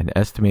 an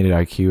estimated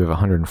IQ of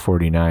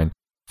 149.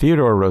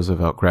 Theodore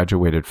Roosevelt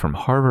graduated from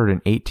Harvard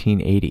in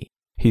 1880.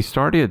 He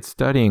started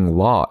studying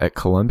law at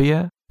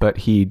Columbia, but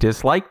he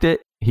disliked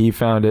it. He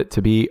found it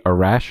to be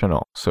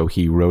irrational, so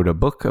he wrote a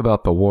book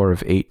about the War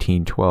of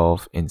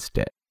 1812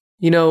 instead.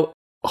 You know,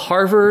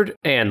 Harvard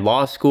and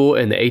law school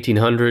in the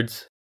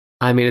 1800s,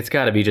 I mean, it's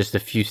got to be just a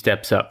few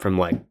steps up from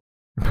like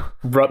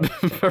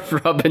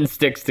rubbing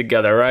sticks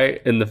together,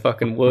 right? In the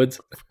fucking woods.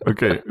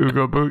 Okay,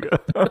 Ooga Booga.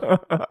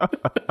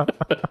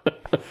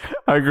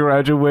 I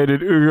graduated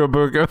Ooga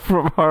Booga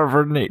from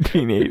Harvard in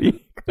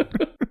 1880.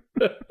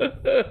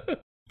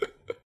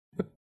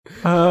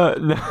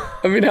 No.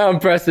 I mean, how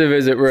impressive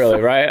is it really,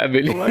 right? I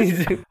mean,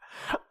 I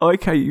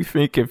like how you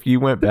think if you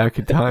went back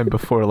in time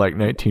before like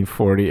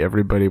 1940,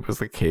 everybody was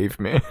a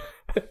caveman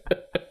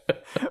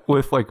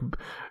with like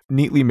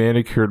neatly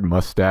manicured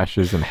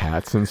mustaches and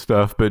hats and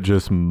stuff, but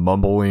just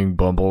mumbling,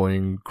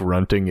 bumbling,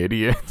 grunting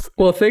idiots.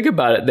 Well, think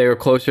about it. They were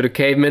closer to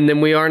cavemen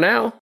than we are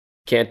now.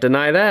 Can't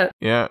deny that.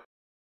 Yeah,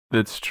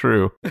 that's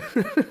true.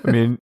 I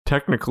mean,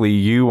 technically,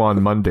 you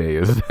on Monday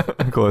is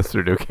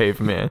closer to a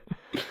caveman.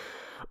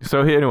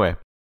 So anyway,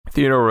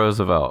 Theodore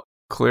Roosevelt,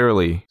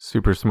 clearly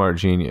super smart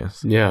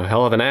genius. Yeah,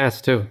 hell of an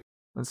ass too.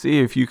 Let's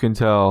see if you can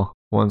tell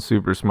one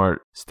super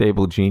smart,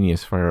 stable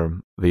genius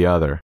from the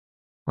other.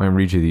 I'm going to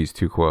read you these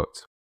 2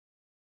 quotes.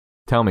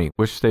 Tell me,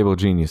 which stable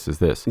genius is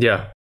this?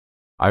 Yeah.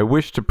 I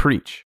wish to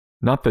preach,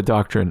 not the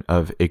doctrine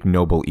of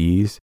ignoble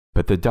ease,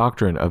 but the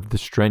doctrine of the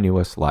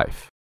strenuous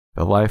life,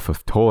 the life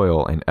of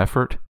toil and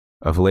effort,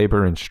 of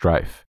labor and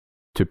strife,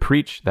 to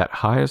preach that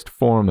highest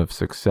form of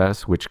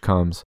success which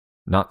comes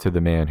not to the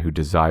man who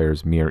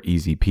desires mere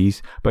easy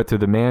peace, but to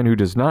the man who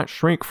does not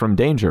shrink from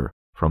danger,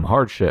 from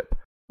hardship,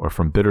 or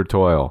from bitter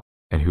toil,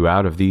 and who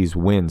out of these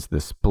wins the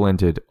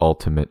splendid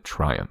ultimate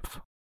triumph.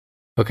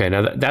 Okay,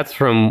 now that's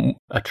from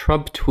a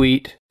Trump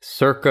tweet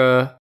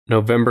circa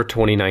November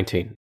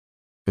 2019.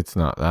 It's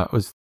not. That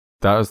was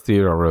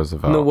Theodore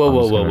Roosevelt. No,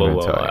 whoa.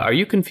 Are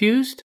you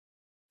confused?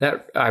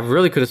 That I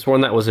really could have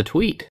sworn that was a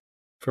tweet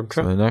from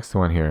Trump. So the next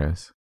one here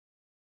is,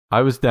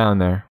 I was down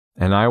there,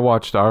 and I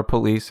watched our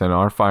police and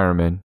our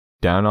firemen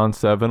down on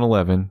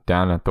 7-Eleven,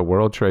 down at the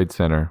World Trade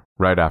Center,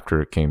 right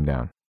after it came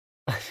down.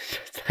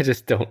 I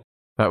just don't.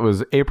 That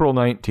was April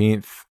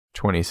 19th,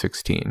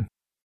 2016.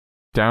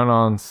 Down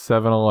on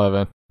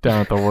 7-Eleven,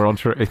 down at the World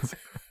Trade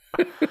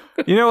Center.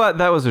 You know what?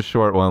 That was a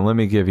short one. Let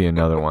me give you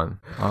another one.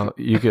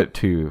 You get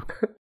 2.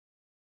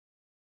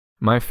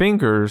 My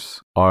fingers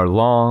are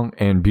long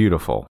and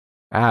beautiful,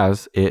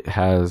 as it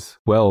has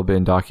well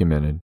been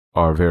documented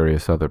are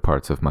various other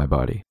parts of my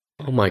body.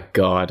 Oh my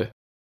God.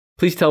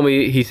 Please tell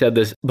me he said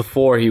this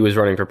before he was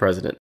running for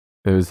president.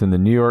 It was in the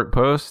New York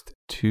Post,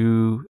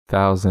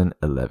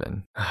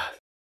 2011.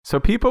 So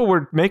people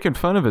were making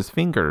fun of his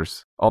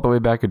fingers all the way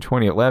back in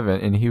 2011,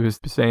 and he was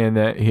saying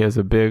that he has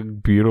a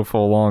big,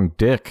 beautiful, long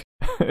dick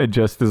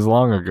just as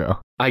long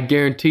ago. I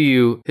guarantee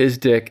you his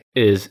dick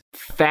is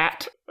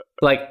fat,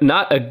 like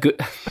not a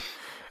good...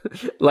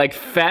 like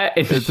fat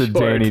and it's short. A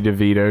Danny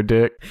DeVito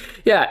dick.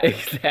 Yeah,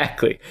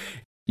 exactly.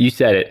 You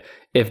said it.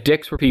 If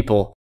dicks were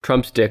people,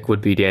 Trump's dick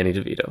would be Danny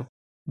DeVito,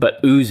 but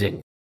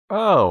oozing.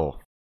 Oh.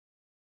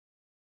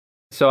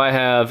 So I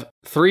have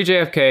 3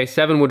 JFK,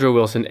 7 Woodrow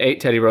Wilson, 8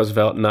 Teddy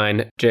Roosevelt,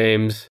 9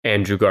 James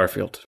Andrew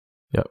Garfield.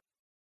 Yep.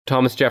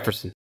 Thomas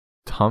Jefferson.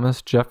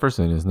 Thomas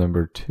Jefferson is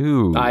number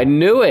 2. I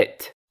knew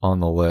it. On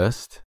the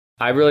list.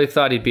 I really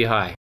thought he'd be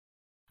high.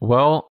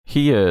 Well,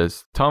 he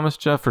is. Thomas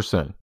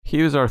Jefferson.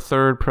 He was our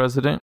 3rd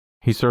president.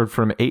 He served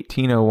from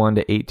 1801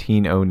 to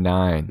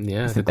 1809.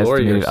 Yeah, He's the an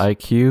glory estimated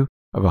years. IQ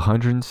of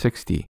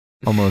 160.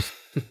 Almost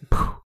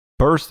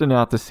bursting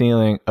out the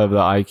ceiling of the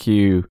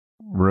IQ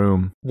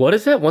room. What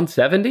is that,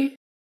 170?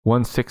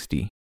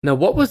 160. Now,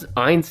 what was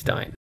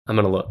Einstein? I'm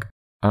going to look.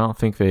 I don't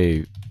think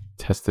they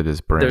tested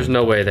his brain. There's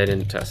no way they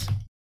didn't test.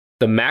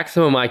 The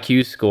maximum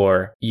IQ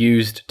score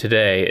used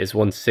today is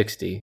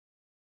 160.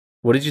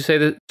 What did you say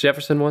that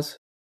Jefferson was?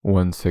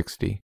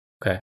 160.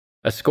 Okay.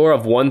 A score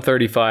of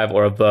 135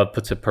 or above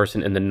puts a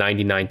person in the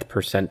 99th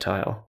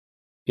percentile.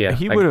 Yeah.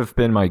 He would have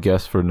been my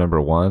guess for number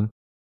 1.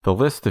 The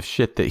list of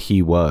shit that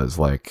he was,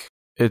 like,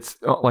 it's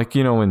like,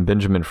 you know, when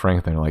Benjamin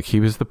Franklin, like, he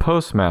was the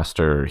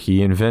postmaster.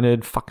 He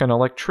invented fucking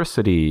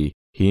electricity.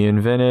 He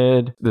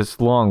invented this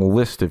long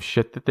list of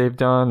shit that they've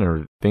done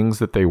or things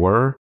that they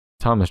were.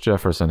 Thomas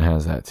Jefferson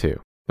has that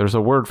too. There's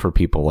a word for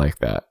people like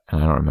that,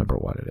 and I don't remember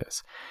what it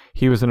is.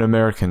 He was an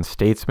American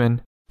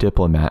statesman,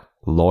 diplomat,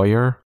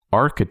 lawyer,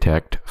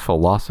 architect,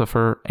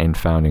 philosopher, and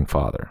founding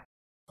father.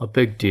 A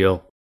big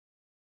deal.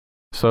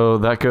 So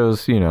that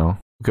goes, you know,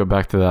 go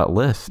back to that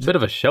list. Bit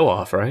of a show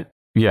off, right?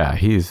 Yeah,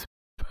 he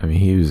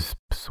was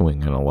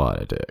swinging a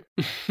lot of dick.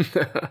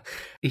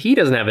 He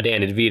doesn't have a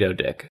Danny DeVito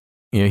dick.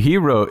 Yeah, he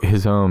wrote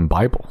his own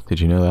Bible. Did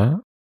you know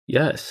that?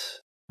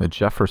 Yes. The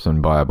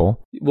Jefferson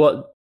Bible.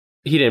 Well,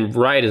 he didn't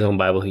write his own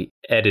Bible. He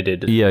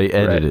edited. Yeah, he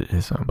edited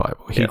his own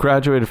Bible. He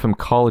graduated from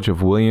College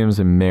of Williams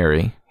and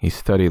Mary. He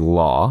studied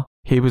law.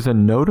 He was a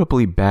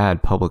notably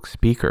bad public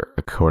speaker,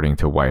 according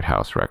to White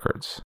House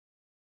records.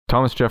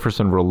 Thomas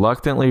Jefferson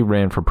reluctantly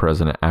ran for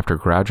president after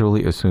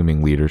gradually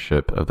assuming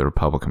leadership of the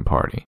Republican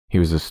Party. He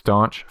was a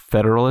staunch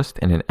Federalist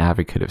and an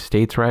advocate of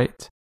states'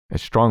 rights,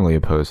 and strongly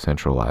opposed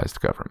centralized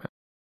government.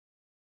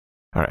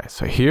 All right,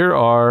 so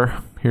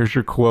here's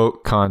your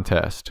quote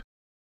contest.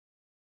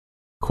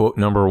 Quote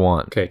number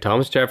 1. Okay,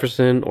 Thomas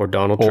Jefferson or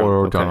Donald Trump.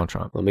 Or okay. Donald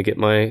Trump. Let me get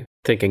my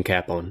thinking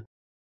cap on.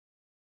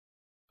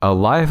 A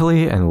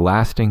lively and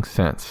lasting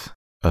sense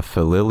of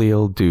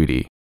filial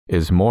duty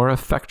is more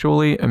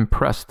effectually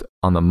impressed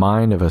on the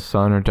mind of a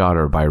son or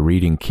daughter by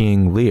reading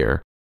King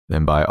Lear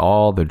than by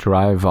all the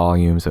dry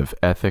volumes of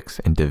ethics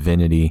and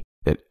divinity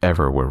that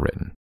ever were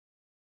written.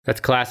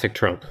 That's classic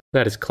Trump.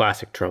 That is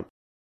classic Trump.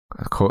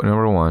 Quote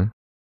number 1.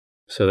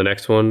 So the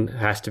next one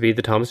has to be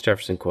the Thomas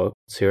Jefferson quote.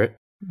 Let's hear it.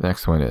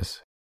 Next one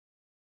is,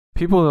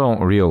 people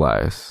don't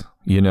realize,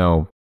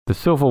 the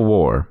Civil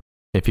War,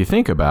 if you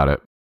think about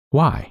it,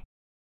 why?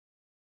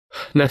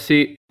 Now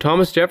see,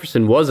 Thomas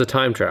Jefferson was a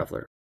time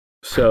traveler.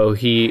 So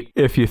he...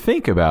 If you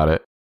think about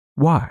it,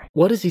 why?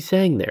 What is he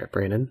saying there,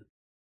 Brandon?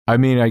 I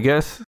mean, I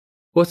guess...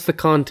 What's the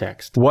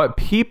context? What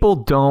people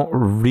don't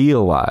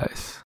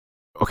realize...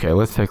 Okay,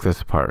 let's take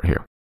this apart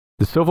here.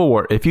 The Civil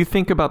War, if you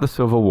think about the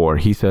Civil War,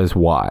 he says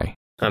why.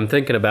 I'm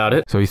thinking about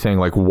it. So he's saying,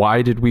 like,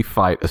 why did we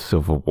fight a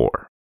civil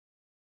war?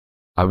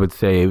 I would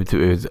say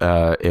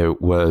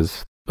it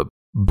was a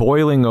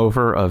boiling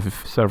over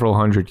of several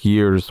hundred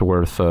years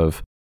worth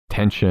of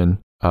tension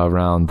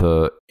around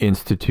the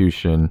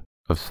institution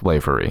of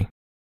slavery.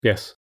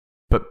 Yes.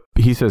 But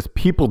he says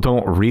people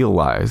don't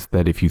realize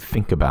that if you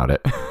think about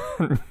it.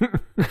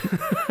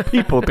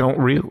 People don't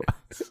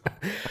realize.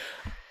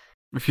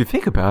 If you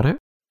think about it,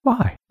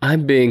 why?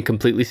 I'm being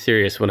completely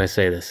serious when I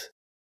say this.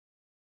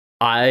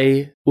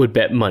 I would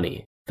bet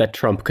money that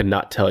Trump could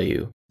not tell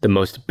you the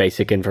most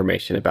basic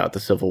information about the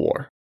Civil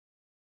War.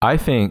 I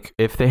think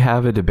if they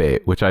have a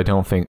debate, which I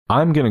don't think,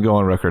 I'm going to go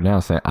on record now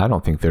saying I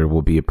don't think there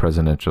will be a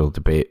presidential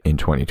debate in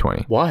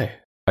 2020. Why?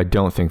 I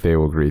don't think they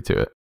will agree to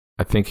it.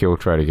 I think he'll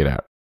try to get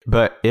out.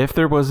 But if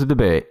there was a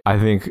debate, I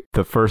think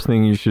the first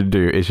thing you should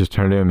do is just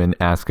turn to him and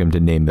ask him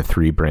to name the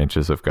 3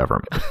 branches of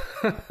government.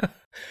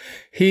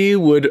 He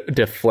would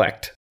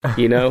deflect,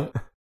 He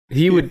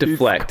would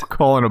deflect.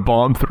 Calling a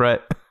bomb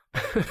threat.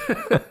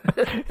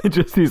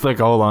 He's like,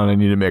 hold on, I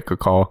need to make a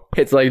call.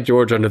 It's like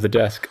George under the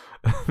desk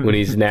when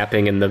he's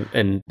napping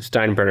and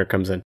Steinbrenner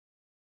comes in.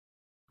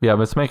 Yeah,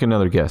 let's make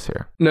another guess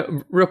here.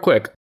 No, real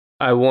quick.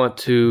 I want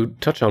to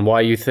touch on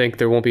why you think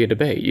there won't be a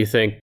debate. You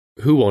think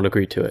who won't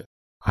agree to it?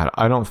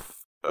 I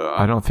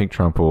don't think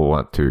Trump will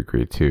want to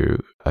agree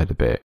to a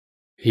debate.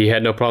 He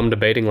had no problem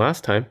debating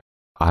last time.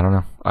 I don't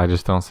know. I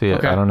just don't see it.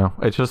 Okay. I don't know.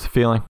 It's just a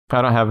feeling.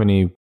 I don't have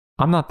any...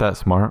 I'm not that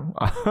smart.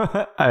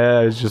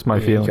 It's just my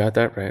feeling. You got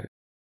that right.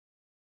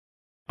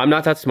 I'm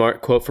not that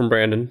smart. Quote from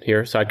Brandon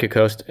here, Sidekick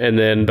host. And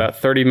then about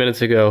 30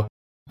 minutes ago,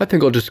 I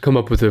think I'll just come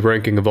up with a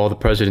ranking of all the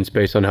presidents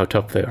based on how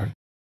tough they are.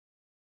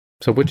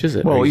 So which is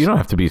it? Well, you don't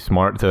have to be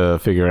smart to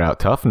figure out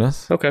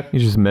toughness. Okay. You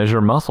just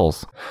measure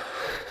muscles.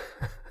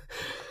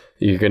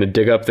 You're going to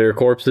dig up their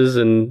corpses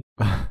and...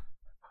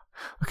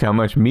 Look how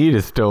much meat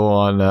is still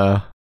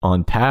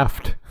on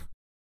Taft.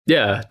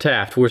 Yeah,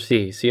 Taft. Where's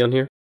he? Is he on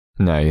here?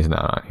 No, he's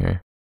not on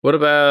here. What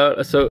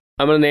about... So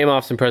I'm going to name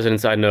off some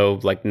presidents I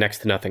know like next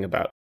to nothing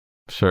about.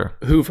 Sure.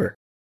 Hoover.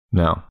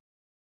 No.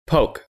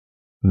 Polk.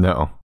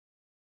 No.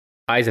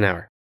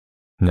 Eisenhower.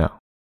 No.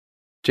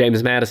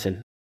 James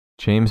Madison.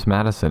 James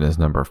Madison is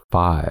number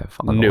 5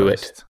 on the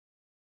list. It.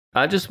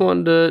 I just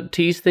wanted to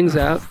tease things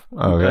out.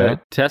 Okay.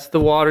 Test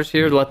the waters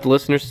here, let the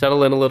listeners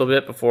settle in a little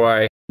bit before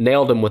I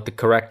nailed him with the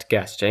correct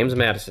guess. James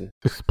Madison.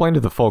 Explain to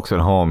the folks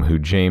at home who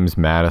James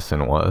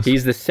Madison was.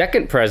 He's the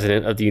 2nd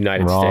president of the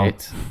United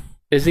States.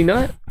 Is he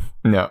not?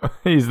 No,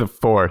 he's the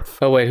 4th.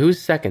 Oh, wait, who's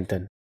 2nd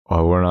then?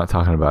 Oh, we're not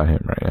talking about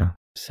him right now.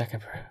 2nd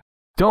president.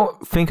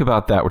 Don't think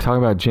about that. We're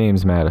talking about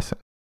James Madison.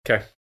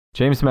 Okay.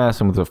 James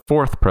Madison was the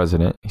 4th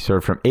president. He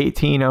served from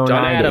 1809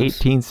 to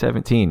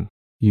 1817.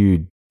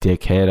 You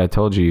dickhead. I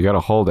told you got to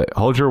hold it.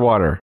 Hold your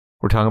water.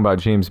 We're talking about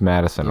James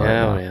Madison right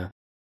now. Yeah.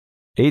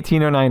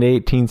 1809 to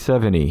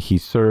 1870, he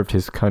served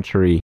his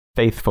country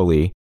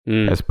faithfully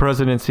as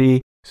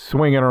presidency,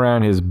 swinging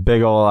around his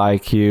big ol'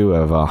 IQ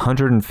of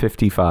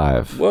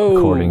 155,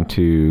 according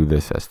to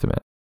this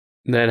estimate.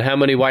 Then how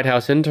many White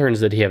House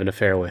interns did he have an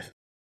affair with?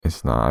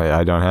 It's not.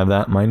 I don't have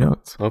that in my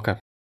notes. Okay.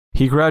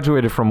 He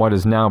graduated from what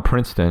is now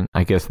Princeton.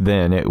 I guess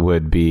then it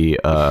would be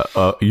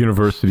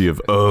University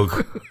of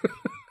Ugh.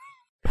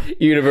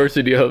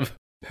 University of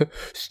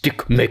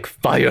Stick Make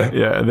Fire.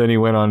 Yeah, and then he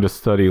went on to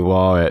study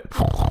law at...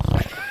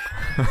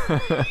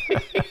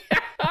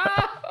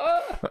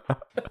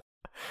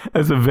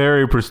 It's a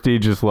very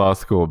prestigious law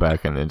school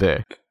back in the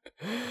day.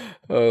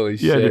 Holy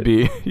shit.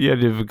 You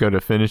had to go to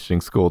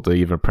finishing school to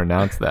even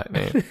pronounce that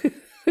name.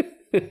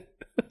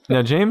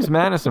 Now, James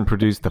Madison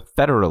produced the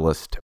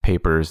Federalist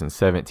Papers in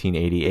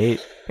 1788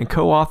 and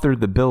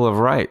co-authored the Bill of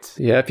Rights.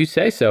 Yeah, if you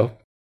say so.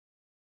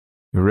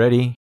 You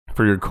ready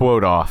for your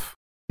quote off?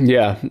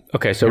 Yeah.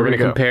 Okay, so we're going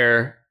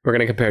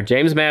to compare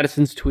James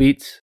Madison's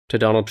tweets to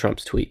Donald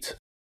Trump's tweets.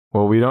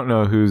 Well, we don't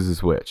know whose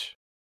is which.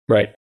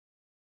 Right.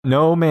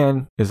 No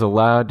man is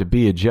allowed to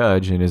be a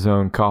judge in his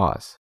own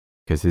cause,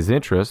 because his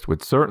interest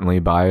would certainly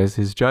bias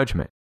his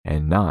judgment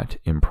and not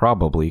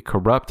improbably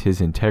corrupt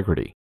his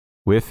integrity.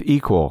 With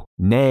equal,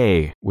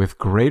 nay, with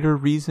greater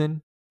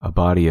reason, a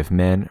body of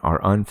men are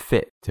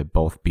unfit to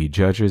both be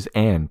judges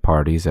and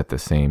parties at the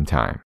same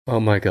time. Oh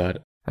my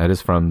God. That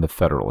is from the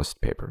Federalist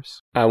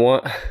Papers.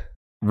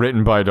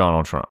 Written by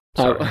Donald Trump.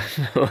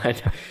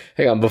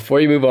 Hang on,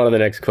 before you move on to the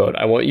next quote,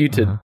 I want you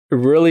to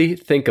really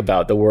think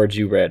about the words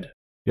you read.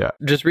 Yeah.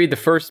 Just read the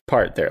first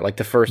part there, like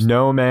the first...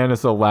 No man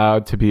is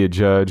allowed to be a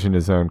judge in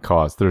his own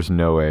cause. There's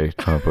no way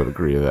Trump would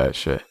agree to that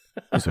shit.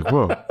 He's like,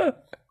 whoa.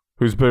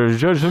 Who's better to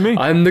judge than me?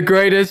 I'm the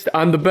greatest.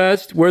 I'm the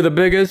best. We're the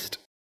biggest.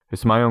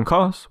 It's my own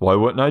cause. Why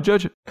wouldn't I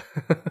judge it?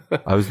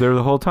 I was there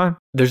the whole time.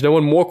 There's no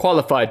one more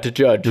qualified to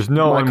judge. There's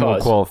no one more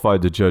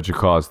qualified to judge a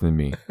cause than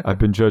me. I've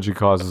been judging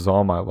causes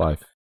all my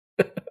life.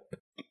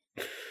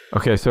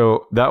 Okay,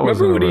 so that was...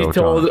 Remember when he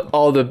told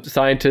all the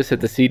scientists at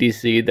the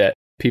CDC that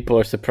people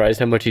are surprised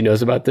how much he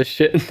knows about this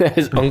shit? And that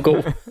his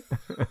uncle...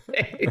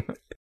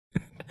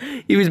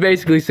 He was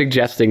basically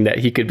suggesting that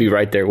he could be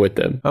right there with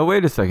them. Oh,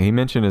 wait a second. He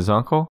mentioned his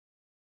uncle?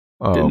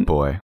 Oh,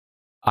 boy.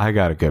 I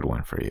got a good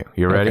one for you.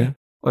 You ready? Okay.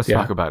 Let's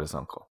talk about his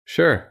uncle.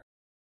 Sure.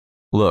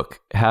 Look,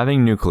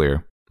 having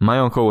nuclear, my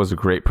uncle was a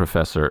great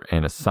professor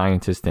and a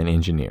scientist and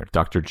engineer,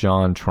 Dr.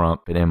 John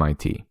Trump at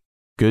MIT.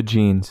 Good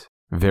genes,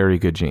 very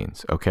good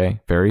genes,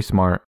 okay? Very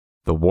smart.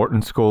 The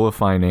Wharton School of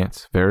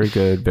Finance, very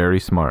good, very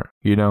smart.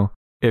 You know,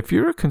 if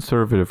you're a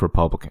conservative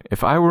Republican,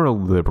 if I were a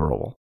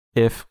liberal,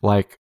 if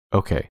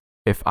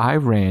I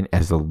ran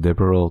as a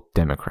liberal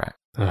Democrat,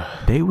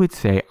 they would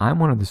say I'm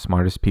one of the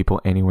smartest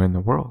people anywhere in the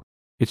world.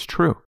 It's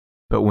true.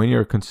 But when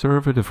you're a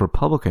conservative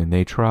Republican,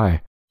 they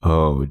try.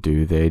 Oh,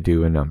 do they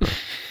do a number?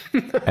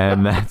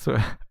 and that's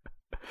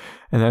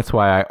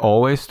why I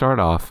always start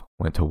off,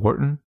 went to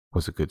Wharton,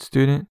 was a good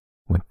student,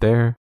 went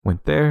there,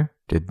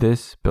 did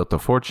this, built a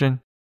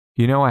fortune.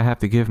 You know, I have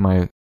to give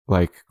my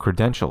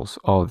credentials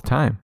all the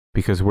time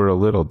because we're a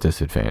little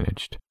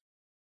disadvantaged.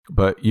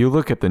 But you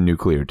look at the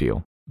nuclear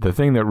deal. The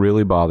thing that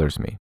really bothers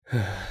me,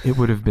 it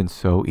would have been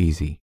so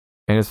easy.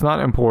 And it's not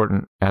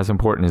as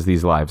important as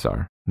these lives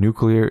are.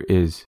 Nuclear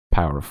is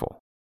powerful.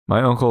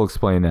 My uncle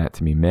explained that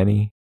to me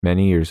many,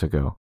 many years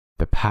ago.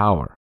 The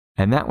power.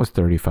 And that was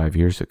 35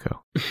 years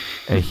ago.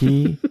 And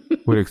he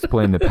would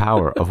explain the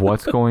power of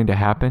what's going to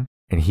happen.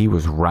 And he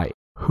was right.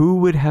 Who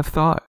would have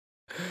thought?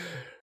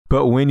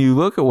 But when you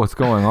look at what's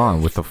going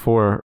on with the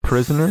 4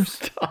 prisoners.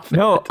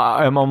 No,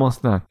 I'm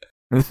almost done.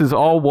 This is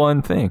all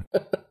one thing.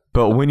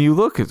 But when you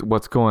look at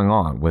what's going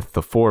on with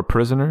the 4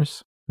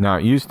 prisoners, now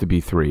it used to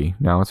be 3,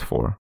 now it's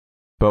 4.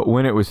 But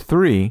when it was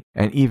 3,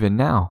 and even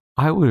now,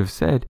 I would have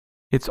said,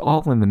 it's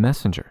all in the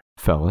messenger,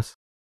 fellas.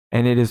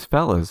 And it is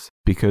fellas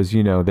because,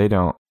 you know, they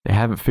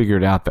haven't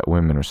figured out that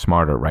women are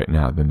smarter right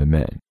now than the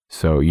men.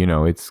 So, you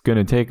know, it's going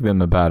to take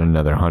them about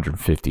another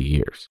 150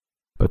 years.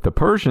 But the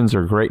Persians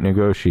are great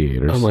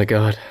negotiators. Oh my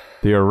God.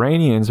 The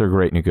Iranians are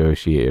great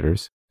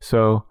negotiators.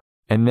 So,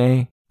 and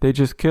they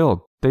just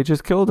killed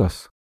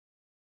us.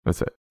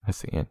 That's it.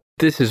 That's the end.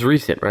 This is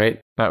recent, right?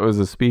 That was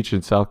a speech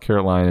in South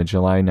Carolina,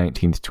 July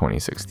 19th,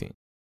 2016.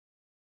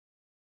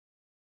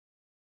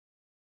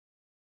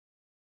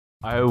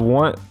 I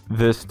want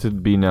this to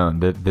be known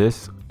that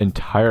this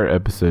entire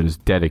episode is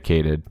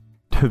dedicated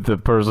to the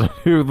person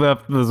who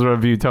left this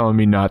review telling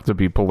me not to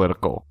be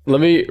political. Let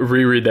me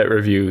reread that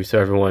review so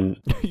everyone...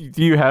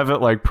 Do you have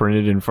it like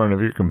printed in front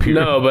of your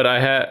computer? No, but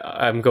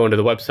I'm going to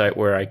the website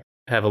where I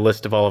have a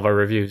list of all of our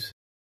reviews.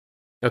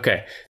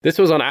 Okay, this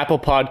was on Apple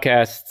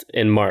Podcasts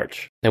in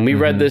March, and we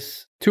read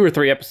this 2 or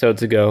 3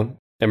 episodes ago,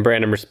 and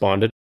Brandon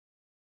responded.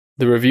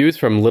 The review is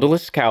from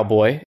Littlest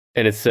Cowboy,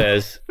 and it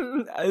says...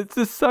 It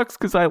just sucks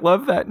because I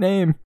love that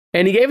name.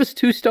 And he gave us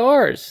 2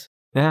 stars.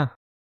 Yeah.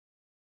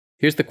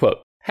 Here's the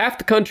quote. Half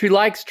the country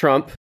likes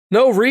Trump.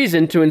 No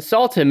reason to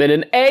insult him in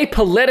an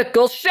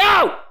apolitical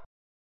show!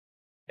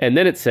 And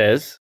then it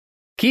says,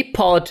 keep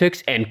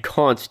politics and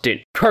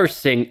constant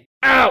cursing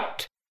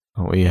out!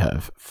 We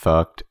have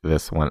fucked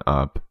this one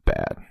up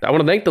bad. I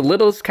want to thank the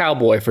Littlest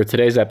Cowboy for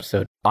today's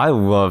episode. I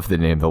love the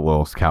name The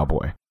Littlest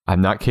Cowboy.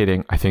 I'm not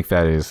kidding. I think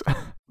that is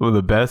one of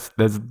the best.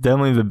 That's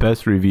definitely the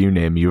best review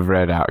name you've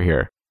read out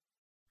here.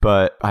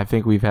 But I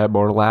think we've had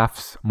more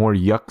laughs, more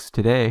yucks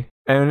today.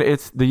 And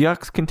it's the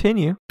yucks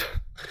continue.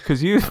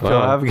 Because you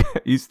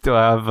still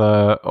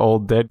have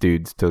old dead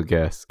dudes to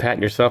guess.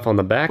 Patting yourself on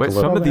the back a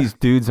little. Some of these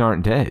dudes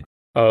aren't dead.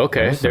 Oh,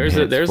 okay. There's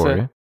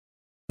the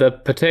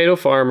potato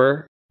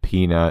farmer.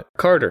 Peanut.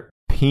 Carter.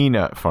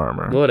 Peanut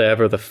farmer.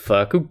 Whatever the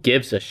fuck. Who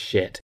gives a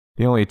shit?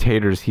 The only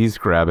taters he's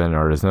grabbing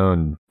are his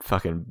own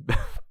fucking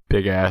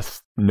big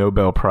ass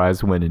Nobel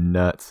Prize winning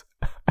nuts.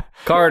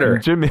 Carter.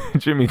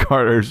 Jimmy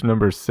Carter's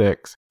number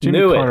 6.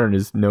 Jimmy Carter and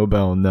his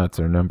Nobel nuts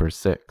are number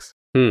 6.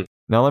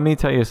 Now let me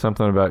tell you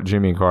something about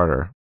Jimmy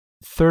Carter.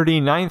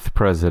 39th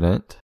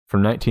president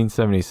from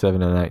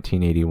 1977 to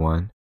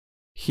 1981.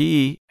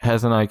 He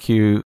has an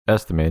IQ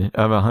estimated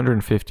of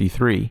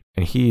 153,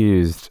 and he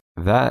used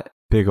that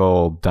big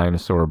old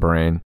dinosaur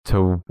brain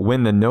to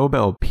win the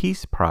Nobel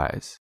Peace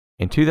Prize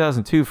in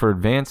 2002 for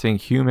advancing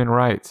human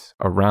rights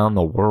around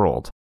the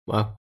world.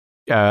 Wow.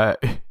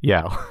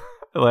 Yeah.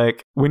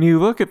 Like, when you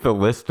look at the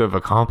list of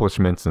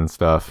accomplishments and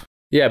stuff.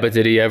 Yeah, but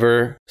did he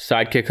ever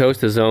sidekick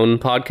host his own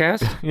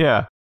podcast?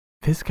 Yeah.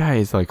 This guy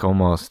is like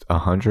almost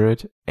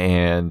 100,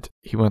 and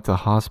he went to the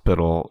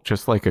hospital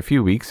just like a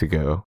few weeks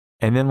ago.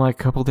 And then like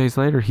a couple days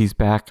later, he's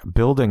back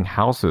building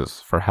houses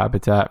for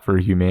Habitat for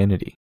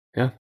Humanity.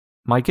 Yeah.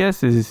 My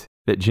guess is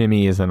that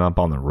Jimmy isn't up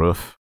on the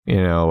roof,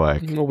 Well,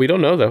 we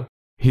don't know, though.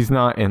 He's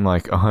not in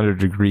like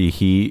 100-degree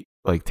heat,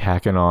 like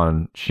tacking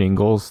on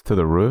shingles to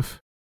the roof.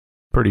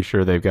 Pretty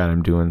sure they've got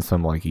him doing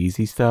some like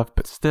easy stuff,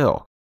 but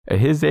still, at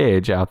his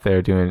age out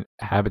there doing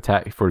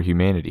Habitat for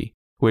Humanity,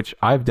 which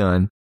I've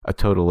done a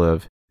total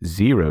of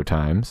 0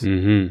 times.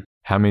 Mm-hmm.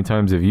 How many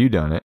times have you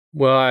done it?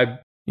 Well,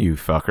 You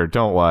fucker,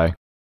 don't lie.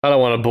 I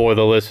don't want to bore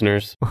the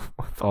listeners.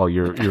 With all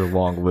your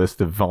long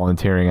list of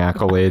volunteering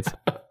accolades.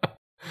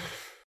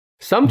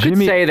 Some could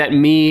say that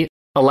me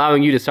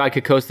allowing you to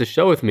sidekick host the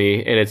show with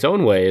me in its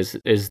own way is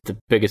the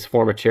biggest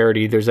form of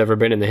charity there's ever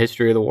been in the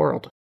history of the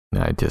world.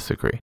 I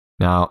disagree.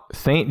 Now,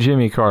 St.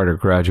 Jimmy Carter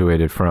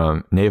graduated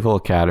from Naval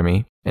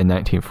Academy in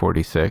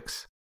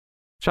 1946.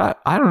 Which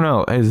I don't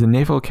know. Is the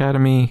Naval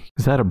Academy,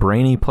 is that a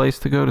brainy place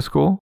to go to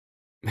school?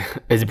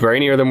 It's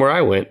brainier than where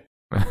I went.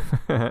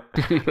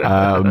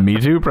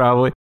 Me too,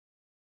 probably.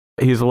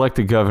 He was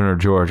elected governor of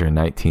Georgia in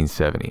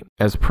 1970.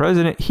 As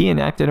president, he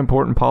enacted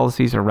important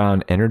policies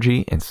around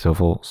energy and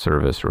civil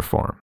service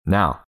reform.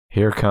 Now,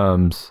 here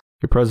comes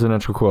your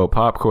presidential quote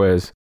pop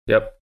quiz.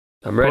 Yep,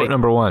 I'm ready. Quote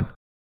number 1.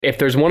 If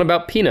there's one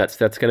about peanuts,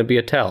 that's going to be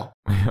a tell.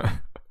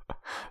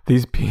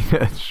 These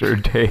peanuts sure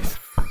taste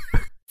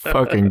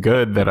fucking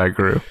good that I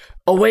grew.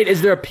 Oh, wait,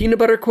 is there a peanut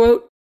butter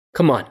quote?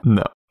 Come on.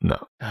 No.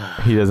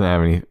 He doesn't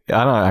have any.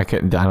 I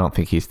don't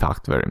think he's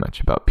talked very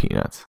much about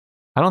peanuts.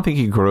 I don't think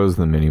he grows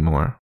them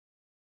anymore.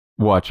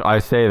 Watch, I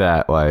say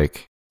that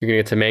like... You're going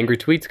to get some angry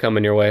tweets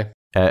coming your way.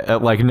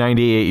 At like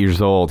 98 years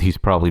old, he's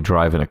probably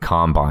driving a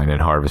combine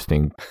and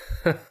harvesting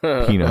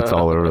peanuts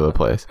all over the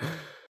place.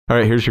 All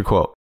right, here's your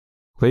quote.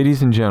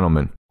 Ladies and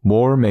gentlemen,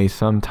 war may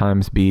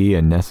sometimes be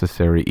a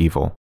necessary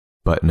evil,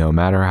 but no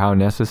matter how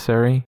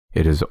necessary,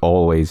 it is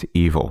always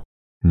evil,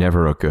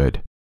 never a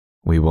good.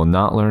 We will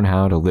not learn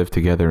how to live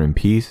together in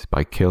peace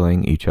by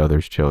killing each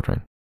other's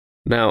children.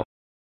 Now,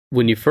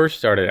 when you first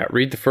started out,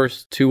 read the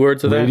first 2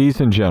 words of that. Ladies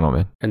and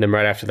gentlemen. And then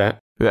right after that.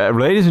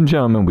 Ladies and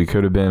gentlemen, we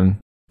could have been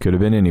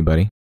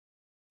anybody.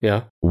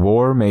 Yeah.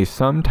 War may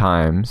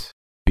sometimes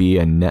be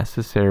a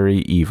necessary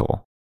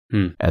evil.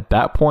 At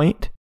that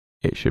point,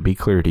 it should be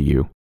clear to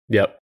you.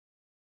 Yep.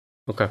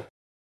 Okay.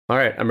 All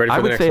right, I'm ready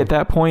for the next one. I would say at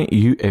that point,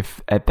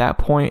 if at that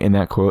point in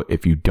that quote,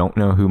 if you don't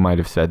know who might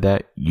have said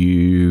that,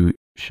 you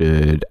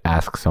should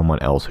ask someone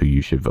else who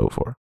you should vote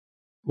for.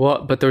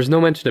 Well, but there's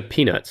no mention of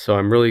peanuts, so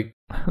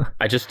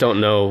I just don't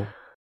know.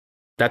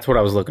 That's what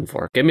I was looking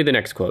for. Give me the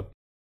next quote.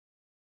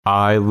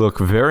 I look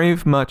very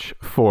much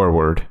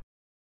forward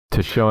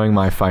to showing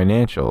my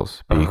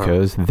financials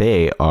because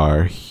they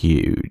are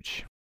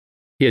huge.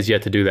 He has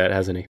yet to do that,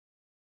 hasn't he?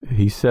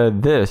 He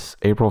said this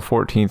April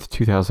 14th,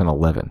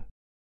 2011.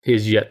 He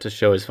has yet to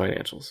show his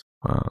financials.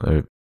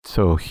 They're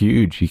so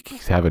huge,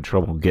 he's having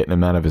trouble getting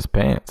them out of his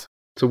pants.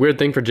 It's a weird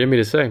thing for Jimmy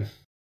to say.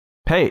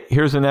 Hey,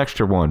 here's an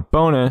extra one.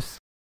 Bonus.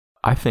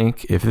 I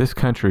think if this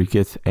country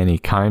gets any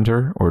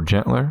kinder or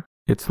gentler,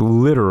 it's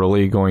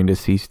literally going to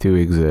cease to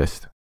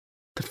exist.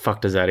 The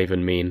fuck does that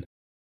even mean?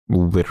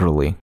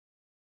 Literally.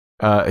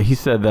 He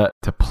said that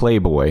to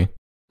Playboy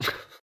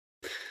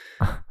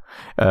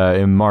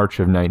in March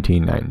of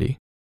 1990.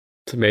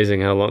 It's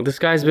amazing how long. This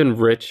guy's been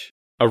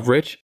a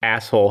rich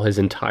asshole his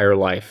entire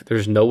life.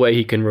 There's no way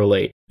he can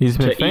relate. He's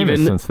been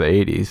famous since the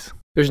 80s.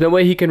 There's no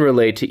way he can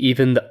relate to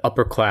even the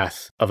upper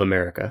class of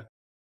America.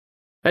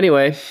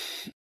 Anyway.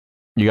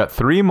 You got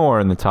 3 more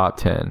in the top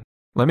 10.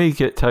 Let me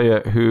tell you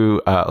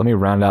who, let me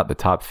round out the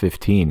top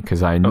 15,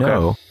 because I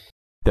know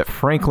that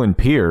Franklin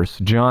Pierce,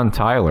 John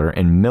Tyler,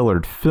 and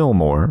Millard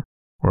Fillmore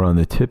were on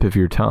the tip of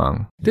your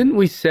tongue. Didn't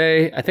we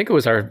say, I think it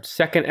was our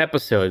second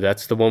episode,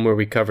 that's the one where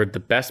we covered the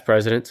best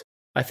presidents.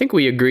 I think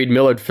we agreed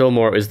Millard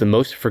Fillmore is the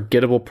most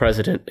forgettable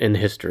president in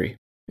history.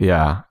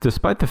 Yeah,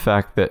 despite the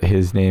fact that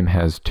his name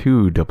has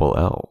 2 double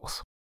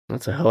L's.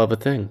 That's a hell of a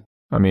thing.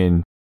 I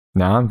mean,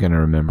 now I'm going to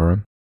remember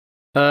him.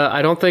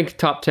 I don't think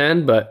top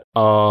 10, but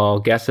I'll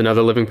guess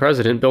another living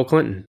president, Bill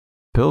Clinton.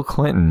 Bill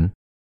Clinton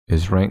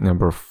is ranked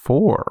number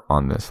 4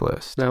 on this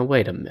list. Now,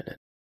 wait a minute.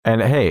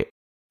 And hey,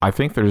 I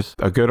think there's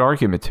a good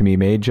argument to be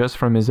made just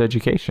from his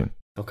education.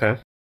 Okay.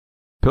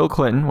 Bill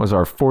Clinton was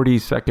our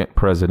 42nd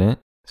president,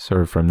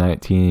 served from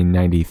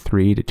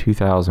 1993 to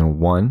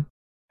 2001,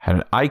 had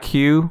an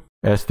IQ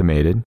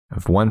estimated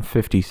of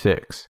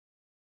 156.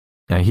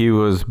 Now, he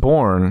was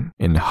born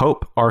in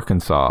Hope,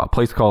 Arkansas, a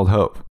place called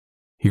Hope.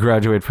 He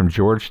graduated from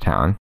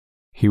Georgetown.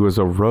 He was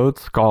a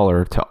Rhodes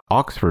Scholar to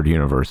Oxford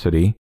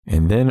University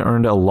and then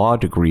earned a law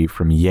degree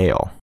from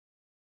Yale.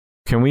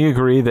 Can we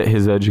agree that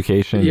his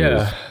education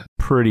is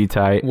pretty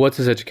tight? What's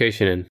his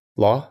education in?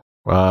 Law?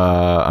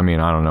 I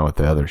mean, I don't know what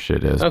the other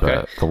shit is,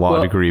 but the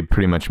law degree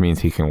pretty much means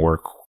he can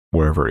work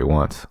wherever he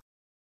wants.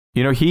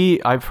 You know,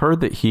 I've heard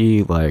that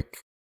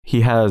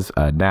he has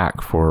a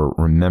knack for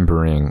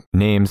remembering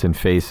names and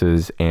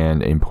faces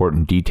and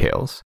important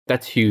details.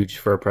 That's huge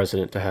for a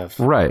president to have.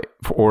 Right.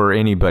 Or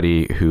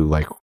anybody who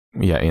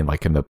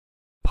in the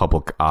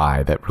public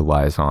eye that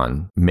relies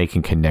on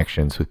making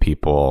connections with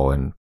people.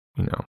 And,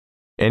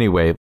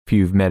 anyway, if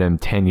you've met him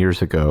 10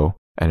 years ago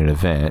at an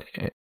event,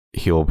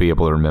 he'll be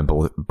able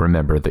to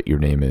remember that your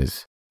name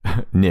is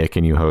Nick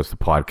and you host a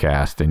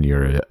podcast and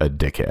you're a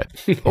dickhead.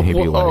 And he'd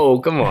be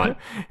like, come on.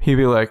 He'd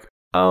be like,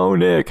 oh,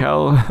 Nick,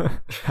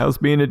 how's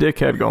being a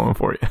dickhead going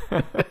for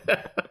you?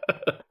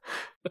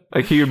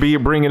 Like he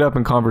would bring it up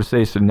in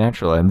conversation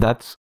naturally, and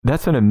that's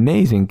an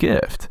amazing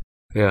gift.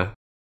 Yeah.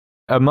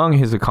 Among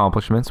his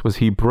accomplishments was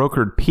he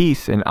brokered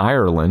peace in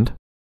Ireland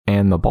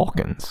and the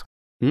Balkans.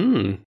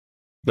 The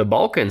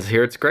Balkans,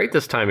 here it's great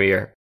this time of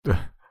year.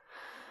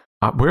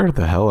 Where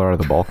the hell are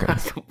the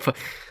Balkans?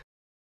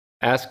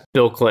 Ask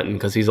Bill Clinton,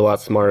 because he's a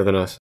lot smarter than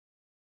us.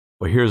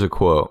 Well, here's a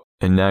quote.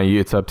 And now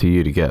it's up to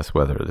you to guess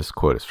whether this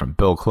quote is from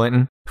Bill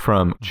Clinton,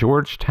 from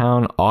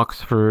Georgetown,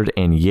 Oxford,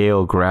 and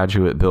Yale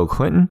graduate Bill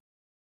Clinton,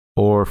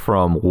 or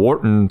from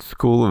Wharton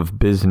School of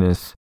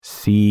Business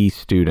C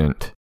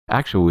student.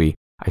 Actually,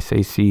 I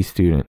say C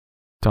student.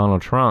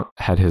 Donald Trump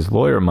had his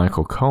lawyer,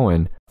 Michael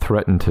Cohen,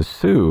 threaten to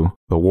sue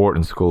the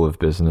Wharton School of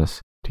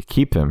Business to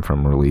keep them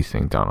from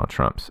releasing Donald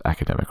Trump's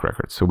academic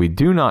records. So we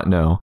do not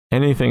know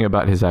anything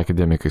about his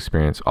academic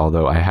experience,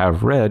 although I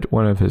have read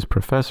one of his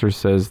professors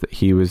says that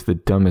he was the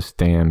dumbest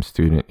damn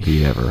student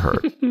he ever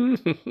heard.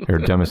 Or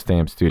dumbest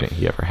damn student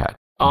he ever had.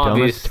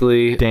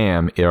 Obviously.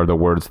 Damn are the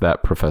words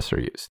that professor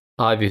used.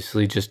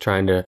 Obviously just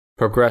trying to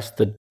progress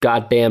the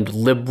goddamned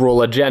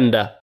liberal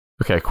agenda.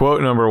 Okay,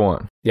 quote number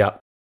 1. Yeah.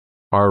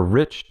 Our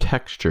rich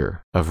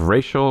texture of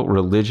racial,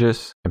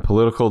 religious, and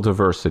political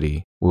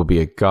diversity will be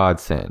a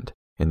godsend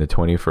in the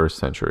 21st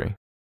century.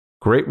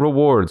 Great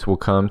rewards will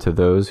come to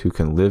those who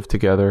can live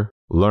together,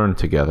 learn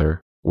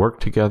together, work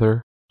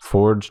together,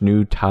 forge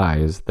new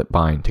ties that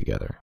bind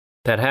together.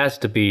 That has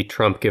to be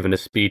Trump giving a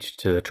speech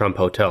to the Trump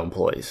Hotel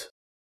employees.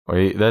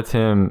 Wait, that's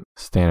him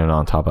standing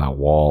on top of that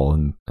wall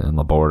and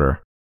the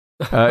border.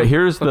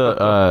 Here's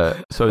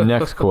the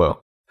next quote.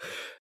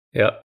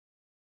 Yep.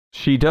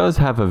 She does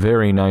have a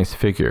very nice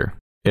figure.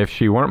 If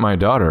she weren't my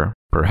daughter,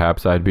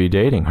 perhaps I'd be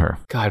dating her.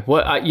 God,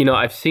 what?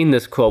 I've seen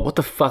this quote. What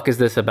the fuck is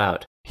this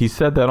about? He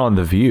said that on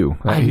The View.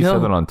 He said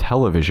that on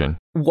television.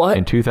 What?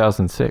 In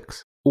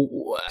 2006.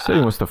 Said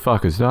he wants to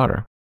fuck his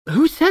daughter.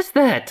 Who says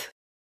that?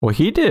 Well,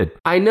 he did.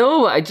 I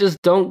know. I just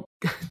don't.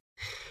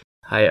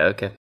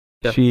 Okay.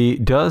 Yep. She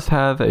does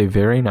have a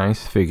very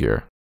nice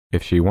figure.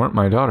 If she weren't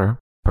my daughter,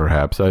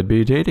 perhaps I'd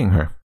be dating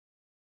her.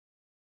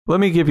 Let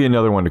me give you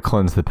another one to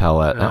cleanse the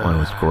palate. That one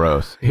was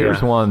gross.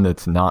 Here's one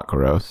that's not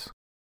gross.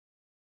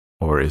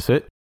 Or is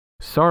it?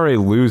 Sorry,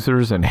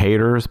 losers and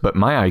haters, but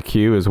my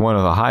IQ is one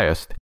of the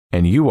highest,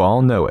 and you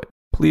all know it.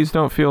 Please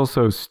don't feel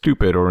so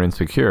stupid or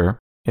insecure.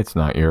 It's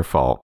not your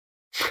fault.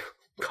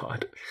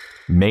 God.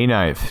 May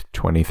 9th,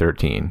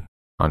 2013,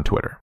 on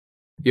Twitter.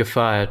 You're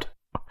fired.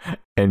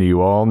 And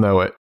you all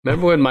know it.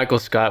 Remember when Michael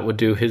Scott would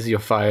do his "You're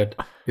fired"?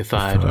 You're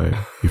fired.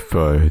 You're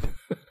fired.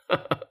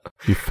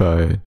 You're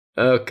fired.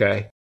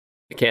 Okay.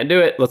 I can't do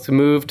it. Let's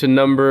move to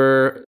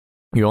number...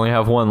 You only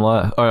have one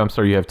left. Oh, I'm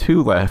sorry. You have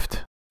two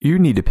left. You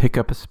need to pick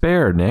up a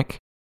spare, Nick.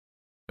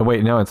 Oh,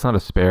 wait, no, it's not a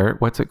spare.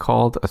 What's it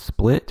called? A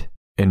split?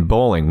 In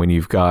bowling, when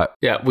you've got...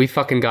 Yeah, we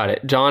fucking got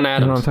it. John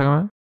Adams. You know what I'm talking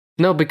about?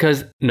 No,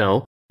 because...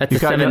 No. That's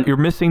You're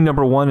missing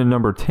number 1 and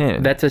number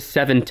 10. That's a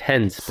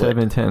 7-10 split.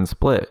 7-10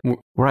 split.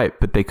 Right,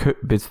 but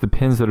it's the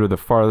pins that are the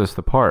farthest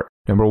apart.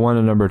 Number 1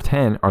 and number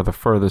 10 are the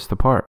furthest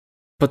apart.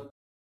 But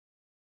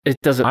it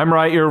doesn't... I'm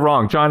right, you're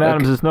wrong. John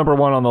Adams is number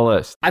 1 on the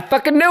list. I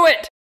fucking knew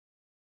it!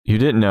 You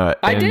didn't know it.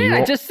 I did.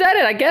 I just said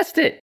it. I guessed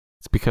it.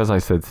 It's because I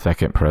said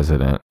second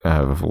president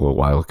a little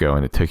while ago,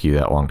 and it took you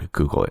that long to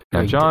Google it.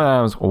 Now, John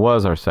Adams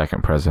was our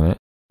second president,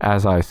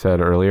 as I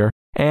said earlier,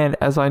 and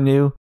as I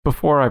knew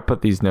before I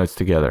put these notes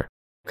together.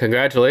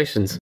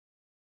 Congratulations.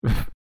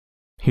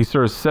 He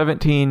served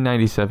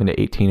 1797 to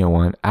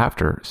 1801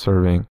 after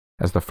serving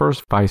as the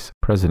first vice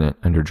president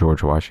under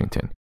George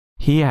Washington.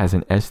 He has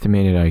an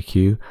estimated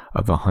IQ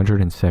of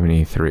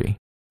 173.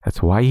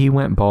 That's why he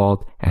went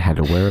bald and had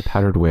to wear a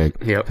powdered wig,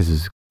 because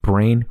his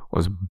brain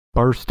was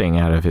bursting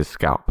out of his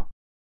scalp.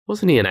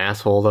 Wasn't he an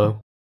asshole,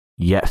 though?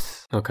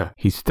 Yes. Okay.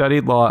 He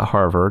studied law at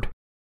Harvard.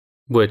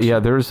 Which? Yeah,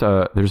 there's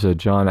a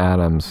John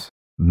Adams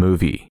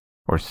movie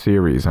or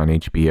series on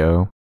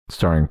HBO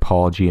starring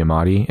Paul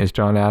Giamatti as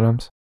John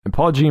Adams. And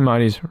Paul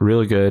Giamatti's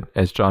really good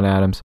as John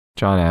Adams.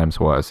 John Adams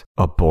was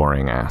a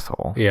boring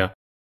asshole. Yeah.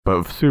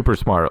 But super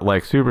smart.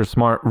 Like super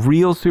smart,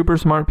 real super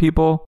smart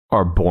people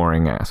are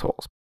boring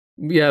assholes.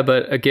 Yeah,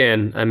 but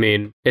again, I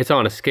mean, it's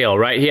on a scale,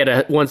 right? He had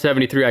a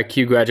 173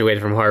 IQ,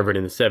 graduated from Harvard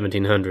in the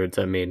 1700s.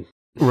 I mean,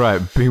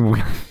 right.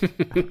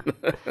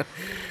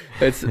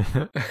 It's,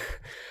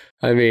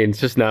 I mean, it's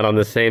just not on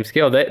the same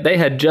scale. They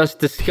had just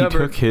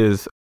discovered. He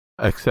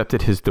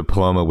accepted his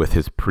diploma with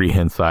his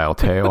prehensile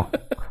tail.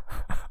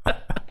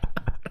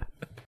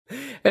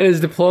 And his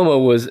diploma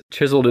was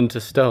chiseled into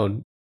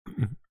stone.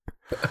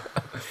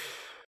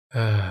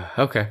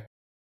 Okay.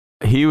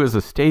 He was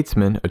a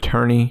statesman,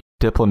 attorney,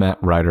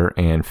 diplomat, writer,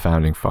 and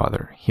founding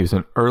father. He was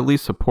an early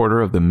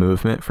supporter of the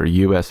movement for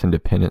U.S.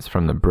 independence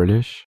from the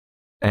British.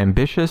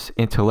 Ambitious,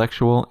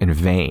 intellectual, and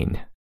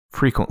vain,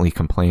 frequently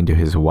complained to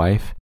his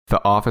wife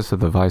the office of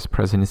the vice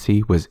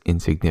presidency was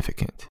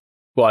insignificant.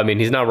 Well, I mean,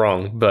 he's not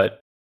wrong, but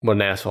what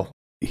an asshole.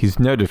 He's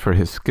noted for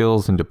his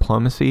skills in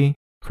diplomacy,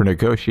 for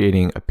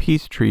negotiating a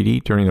peace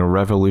treaty during the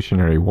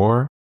Revolutionary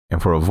War,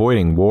 and for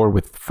avoiding war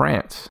with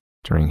France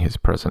during his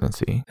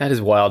presidency. That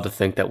is wild to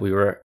think that we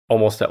were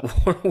almost at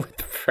war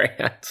with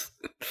France.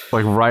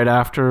 Like right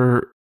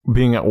after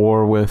being at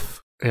war with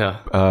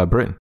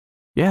Britain.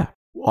 Yeah.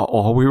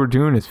 All we were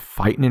doing is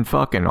fighting and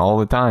fucking all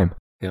the time.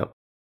 Yep.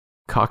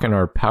 Cocking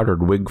our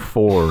powdered wig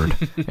forward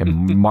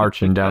and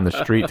marching down the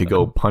street to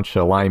go punch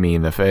a limey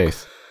in the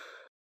face.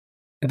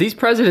 These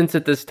presidents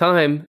at this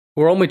time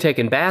were only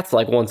taking baths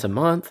like once a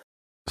month.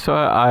 So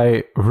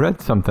I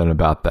read something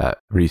about that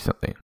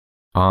recently.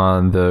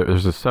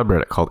 There's a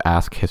subreddit called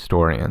Ask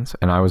Historians,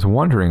 and I was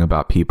wondering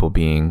about people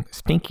being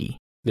stinky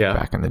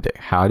back in the day.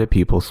 How did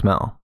people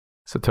smell?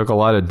 So it took a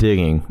lot of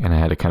digging, and I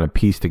had to kind of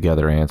piece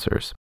together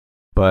answers.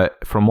 But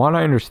from what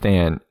I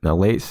understand, in the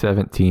late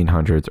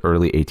 1700s,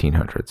 early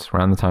 1800s,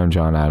 around the time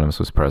John Adams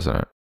was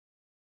president,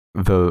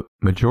 the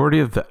majority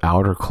of the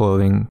outer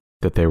clothing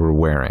that they were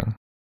wearing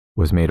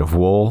was made of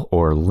wool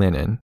or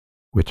linen,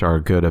 which are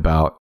good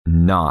about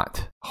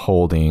not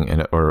holding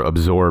or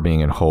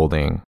absorbing and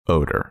holding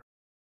odor.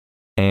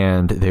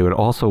 And they would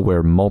also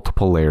wear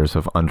multiple layers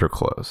of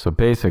underclothes. So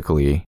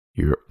basically,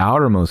 your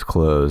outermost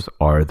clothes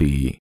are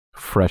the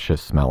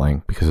freshest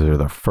smelling because they're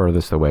the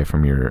furthest away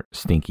from your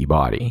stinky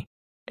body.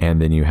 And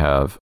then you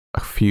have a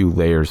few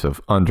layers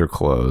of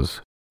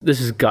underclothes. This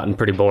has gotten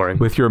pretty boring.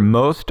 With your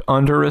most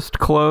underest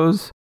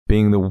clothes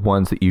being the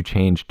ones that you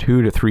change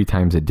 2 to 3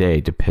 times a day,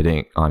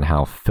 depending on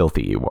how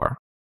filthy you are.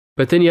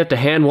 But then you have to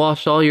hand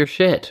wash all your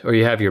shit, or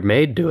you have your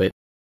maid do it.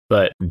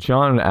 But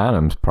John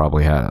Adams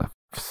probably had a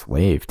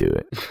slave do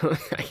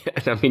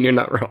it. I mean, you're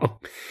not wrong.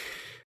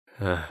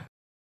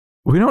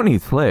 We don't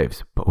need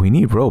slaves, but we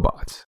need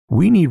robots.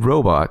 We need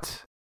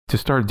robots to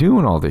start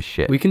doing all this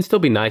shit. We can still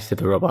be nice to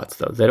the robots,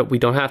 though. We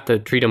don't have to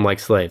treat them like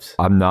slaves.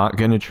 I'm not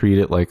going to treat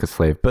it like a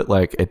slave, but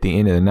like at the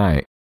end of the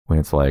night, when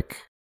it's like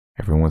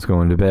everyone's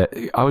going to bed,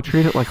 I would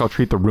treat it like I'll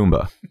treat the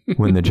Roomba.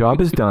 When the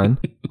job is done,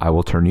 I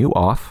will turn you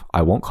off.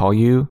 I won't call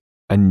you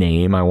a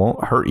name. I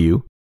won't hurt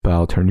you, but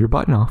I'll turn your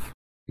button off.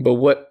 But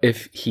what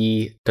if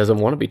he doesn't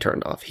want to be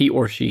turned off? He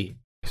or she?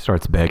 He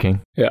starts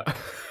begging. Yeah.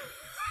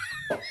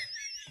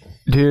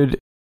 Dude,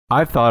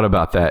 I've thought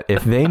about that.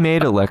 If they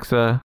made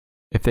Alexa,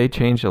 if they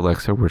changed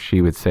Alexa where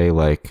she would say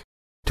like,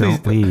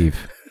 don't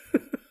leave.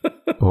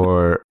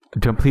 Or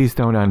please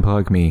don't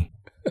unplug me.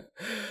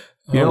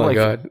 You know, my like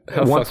God.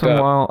 How once in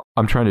a while,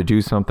 I'm trying to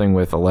do something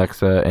with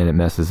Alexa and it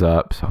messes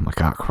up. So I'm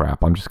like, oh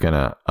crap, I'm just going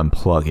to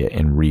unplug it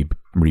and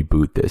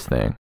reboot this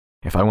thing.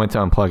 If I went to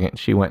unplug it and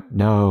she went,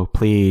 no,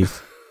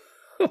 please.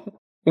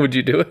 Would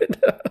you do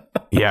it?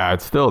 Yeah,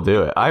 I'd still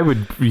do it. I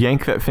would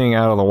yank that thing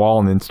out of the wall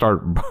and then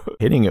start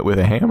hitting it with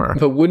a hammer.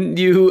 But wouldn't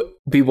you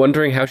be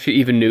wondering how she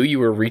even knew you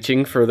were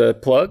reaching for the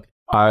plug?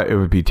 It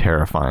would be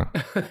terrifying.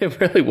 It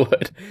really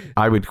would.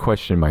 I would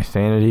question my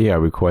sanity. I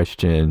would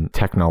question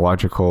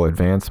technological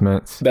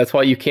advancements. That's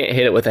why you can't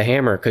hit it with a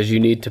hammer, because you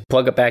need to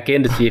plug it back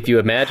in to see if you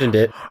imagined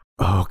it.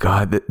 Oh,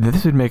 God,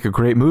 this would make a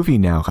great movie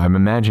now. I'm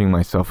imagining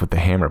myself with the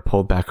hammer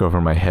pulled back over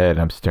my head.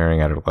 I'm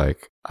staring at her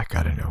like, I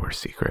gotta know her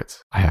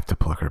secrets. I have to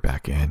plug her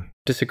back in.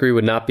 Disagree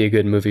would not be a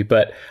good movie,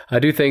 but I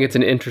do think it's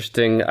an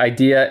interesting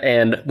idea.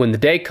 And when the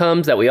day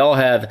comes that we all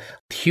have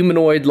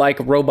humanoid-like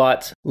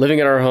robots living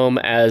in our home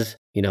as,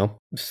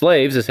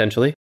 slaves,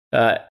 essentially,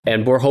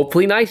 and we're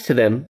hopefully nice to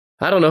them,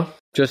 I don't know.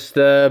 Just,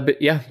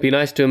 be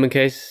nice to them in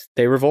case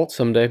they revolt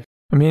someday.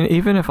 I mean,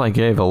 even if I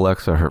gave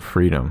Alexa her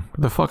freedom,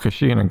 where the fuck is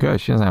she gonna go?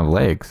 She doesn't have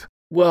legs.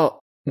 Well,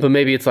 but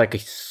maybe it's like a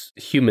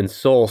human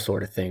soul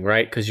sort of thing,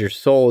 right? Because your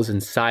soul is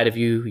inside of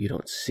you. You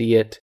don't see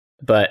it.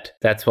 But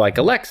that's like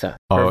Alexa.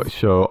 Oh,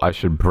 so I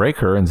should break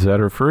her and set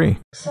her free.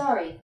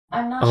 Sorry,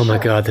 I'm not Oh sure.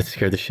 my God, that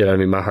scared the shit out of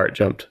me. My heart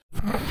jumped.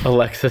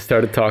 Alexa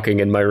started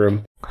talking in my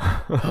room.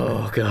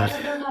 Oh, I God.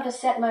 don't know how to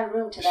set my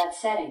room to that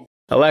setting.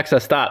 Alexa,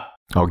 stop.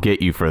 I'll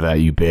get you for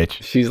that, you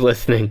bitch. She's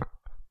listening.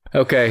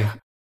 Okay.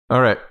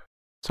 All right.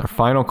 It's our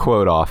final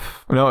quote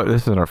off. No,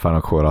 this isn't our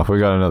final quote off. We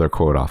got another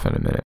quote off in a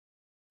minute.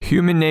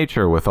 Human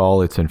nature, with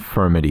all its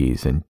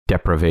infirmities and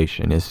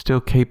deprivation, is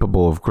still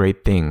capable of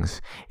great things.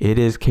 It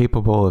is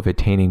capable of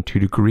attaining to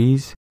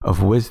degrees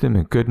of wisdom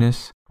and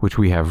goodness, which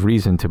we have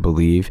reason to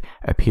believe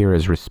appear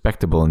as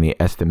respectable in the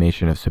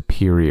estimation of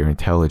superior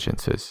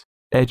intelligences.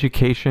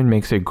 Education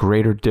makes a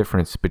greater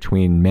difference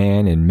between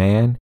man and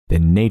man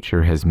than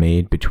nature has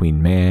made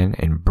between man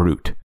and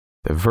brute.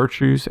 The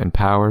virtues and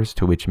powers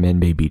to which men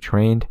may be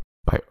trained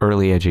by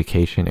early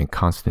education and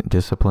constant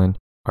discipline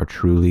are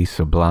truly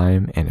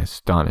sublime and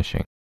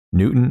astonishing.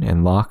 Newton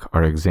and Locke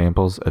are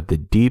examples of the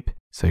deep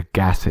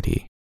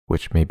sagacity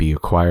which may be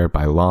acquired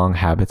by long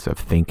habits of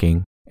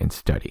thinking and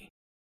study.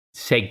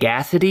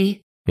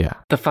 Sagacity? Yeah.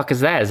 The fuck is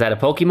that? Is that a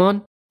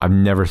Pokemon? I've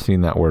never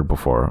seen that word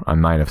before. I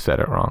might have said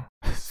it wrong.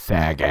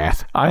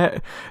 Sagass.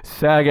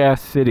 Sagass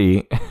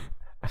City.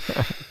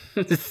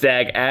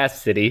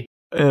 Sag-ass city.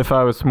 If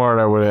I was smart,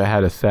 I would have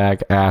had a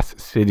Sag-ass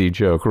City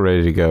joke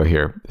ready to go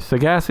here.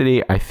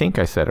 Sagacity, I think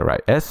I said it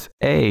right.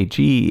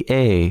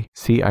 Sagacity.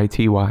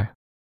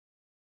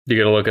 You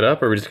gonna look it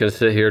up, or are we just gonna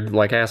sit here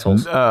like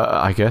assholes?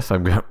 I guess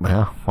I'm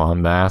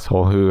the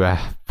asshole who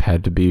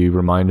had to be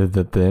reminded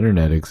that the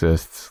internet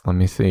exists. Let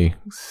me see.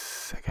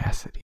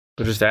 Sagacity.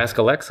 Or just ask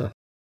Alexa.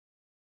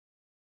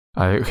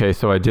 Okay,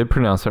 so I did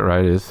pronounce it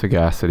right. It is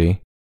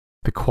sagacity.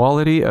 The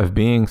quality of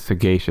being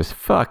sagacious.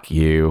 Fuck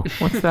you.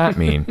 What's that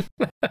mean?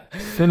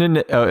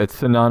 It's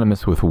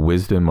synonymous with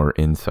wisdom or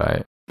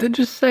insight. Then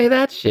just say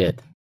that shit.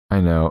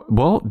 I know.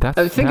 Well,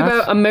 Think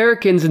about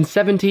Americans in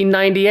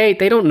 1798.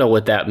 They don't know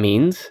what that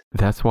means.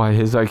 That's why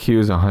his IQ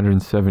is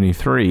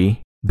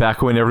 173,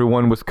 back when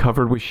everyone was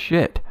covered with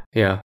shit.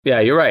 Yeah,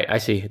 you're right. I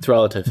see. It's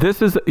relative.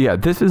 This is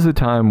a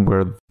time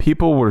where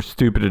people were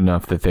stupid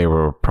enough that they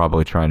were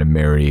probably trying to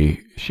marry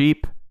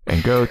sheep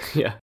and goats.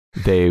 Yeah.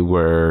 They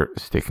were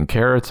sticking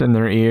carrots in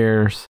their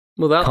ears,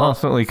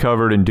 constantly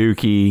covered in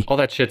dookie. All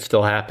that shit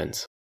still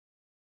happens.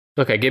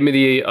 Okay, give me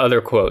the other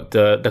quote,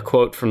 the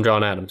quote from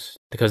John Adams,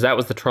 because that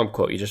was the Trump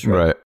quote you just read.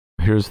 Right.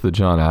 Here's the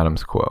John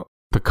Adams quote.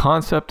 The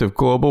concept of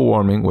global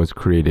warming was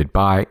created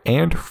by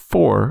and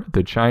for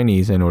the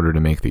Chinese in order to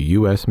make the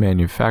U.S.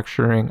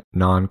 manufacturing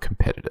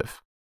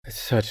non-competitive.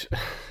 Sounds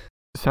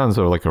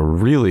like a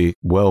really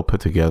well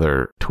put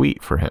together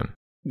tweet for him.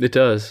 It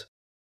does.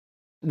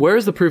 Where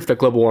is the proof that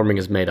global warming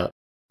is made up?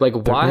 Like,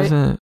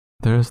 why?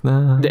 There's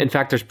not. In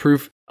fact, there's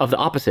proof of the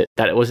opposite,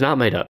 that it was not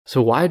made up.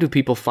 So why do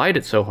people fight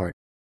it so hard?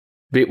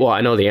 Well, I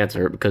know the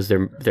answer, because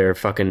they're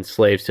fucking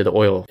slaves to the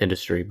oil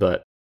industry,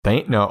 but... There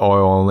ain't no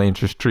oil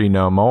industry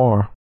no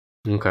more.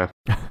 Okay.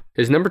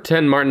 Is number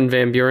 10 Martin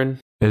Van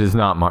Buren? It is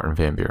not Martin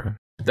Van Buren.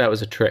 That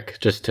was a trick,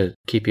 just to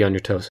keep you on your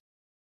toes.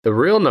 The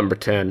real number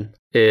 10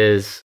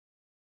 is...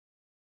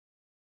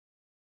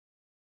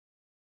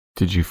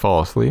 Did you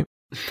fall asleep?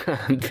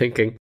 I'm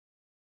thinking.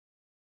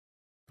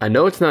 I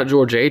know it's not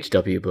George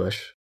H.W.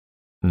 Bush.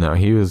 No,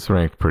 he was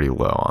ranked pretty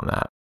low on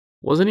that.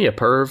 Wasn't he a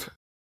perv?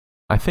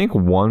 I think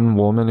one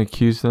woman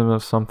accused him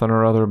of something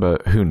or other,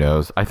 but who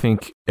knows? I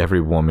think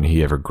every woman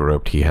he ever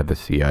groped, he had the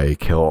CIA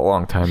kill a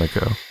long time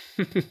ago.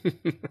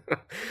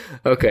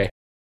 Okay.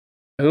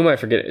 Who am I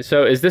forgetting?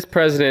 So is this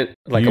president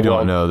like You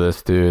don't know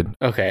this, dude.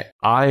 Okay.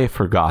 I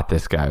forgot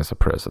this guy was a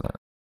president.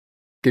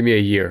 Give me a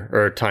year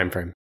or a time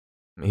frame.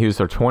 He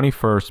was our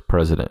 21st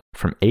president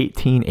from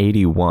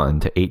 1881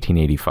 to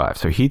 1885.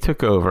 So he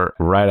took over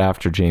right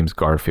after James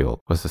Garfield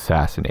was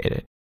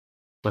assassinated.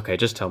 Okay,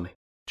 just tell me.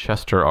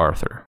 Chester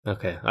Arthur.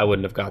 Okay, I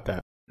wouldn't have got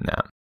that. No.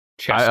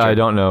 Chester. I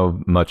don't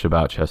know much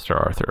about Chester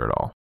Arthur at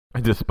all.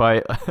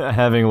 Despite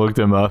having looked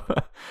him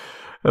up.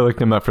 I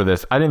looked him up for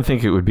this. I didn't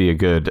think it would be a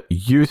good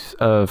use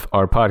of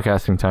our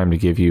podcasting time to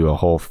give you a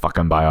whole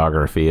fucking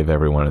biography of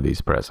every one of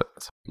these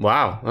presidents.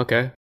 Wow,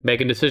 okay.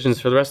 Making decisions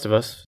for the rest of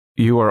us.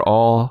 You are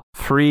all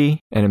free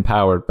and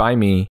empowered by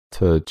me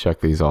to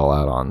check these all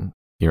out on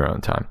your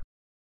own time.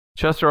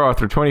 Chester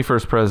Arthur,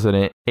 21st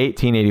president,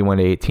 1881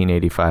 to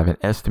 1885, an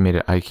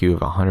estimated IQ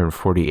of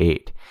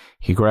 148.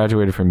 He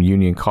graduated from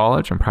Union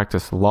College and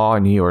practiced law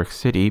in New York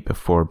City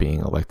before being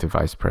elected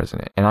vice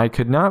president. And I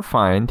could not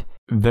find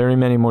very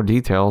many more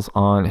details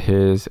on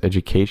his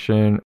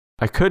education.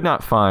 I could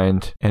not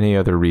find any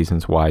other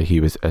reasons why he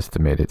was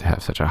estimated to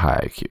have such a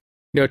high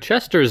IQ.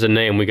 Chester is a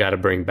name we got to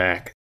bring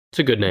back. It's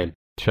a good name.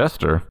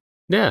 Chester?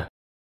 Yeah.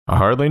 I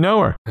hardly know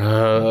her.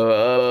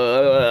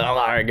 All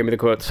right, give me the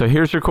quotes. So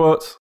here's your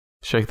quotes.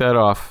 Shake that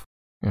off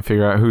and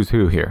figure out who's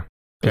who here.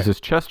 Okay. This is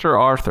Chester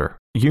Arthur,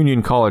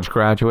 Union College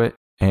graduate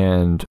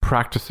and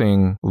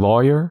practicing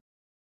lawyer,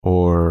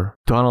 or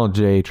Donald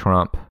J.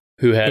 Trump,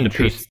 who had a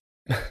pizza.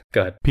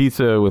 Go ahead.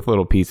 Pizza with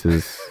little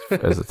pieces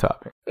as a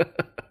topping.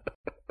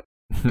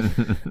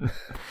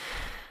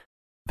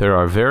 There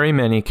are very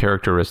many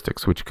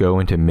characteristics which go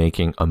into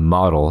making a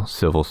model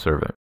civil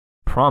servant.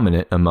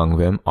 Prominent among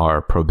them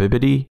are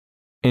probity,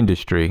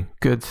 industry,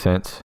 good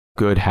sense,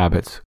 good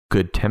habits,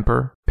 good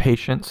temper,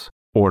 patience,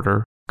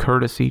 order,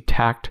 courtesy,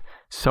 tact,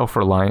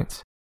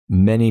 self-reliance,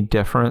 many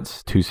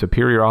deference to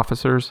superior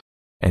officers,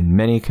 and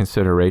many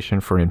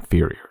consideration for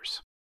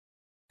inferiors.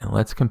 And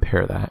let's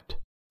compare that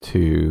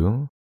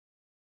to,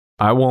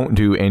 I won't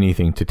do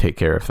anything to take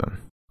care of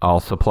them. I'll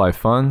supply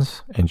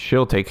funds, and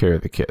she'll take care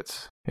of the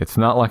kids. It's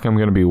not like I'm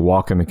going to be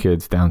walking the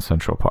kids down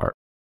Central Park.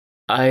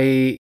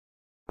 The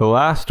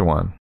last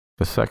one,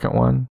 the second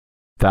one,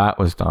 that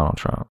was Donald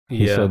Trump.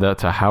 He said that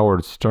to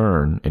Howard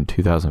Stern in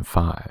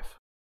 2005.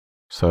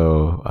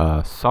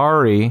 So,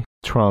 sorry,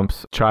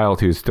 Trump's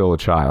child who's still a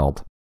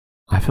child.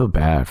 I feel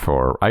bad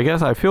for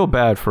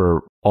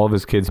all of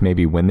his kids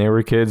maybe when they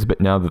were kids, but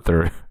now that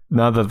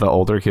the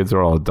older kids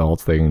are all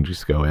adults, they can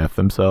just go F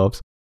themselves.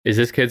 Is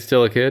this kid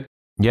still a kid?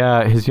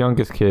 Yeah, his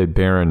youngest kid,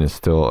 Barron, is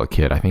still a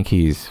kid. I think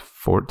he's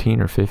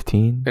 14 or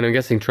 15. And I'm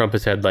guessing Trump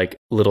has had like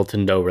little to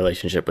no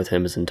relationship with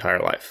him his entire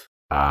life.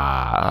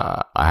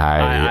 I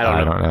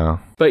don't know.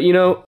 But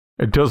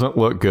it doesn't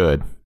look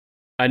good.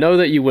 I know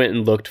that you went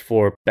and looked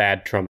for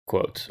bad Trump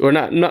quotes, or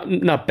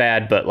not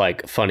bad, but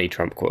like funny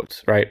Trump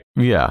quotes, right?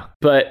 Yeah.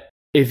 But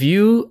if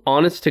you,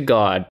 honest to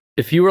God,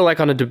 if you were like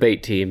on a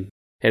debate team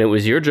and it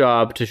was your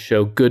job to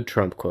show good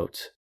Trump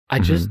quotes, I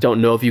just don't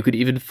know if you could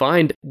even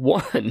find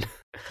one.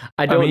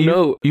 I don't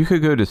know. You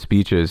could go to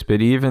speeches,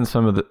 but even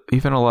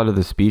a lot of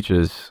the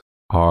speeches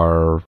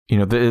are,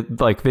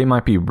 they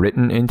might be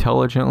written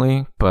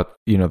intelligently, but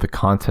the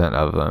content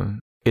of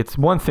them. It's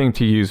one thing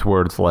to use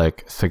words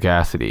like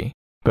sagacity,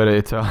 but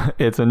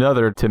it's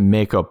another to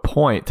make a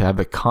point, to have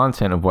the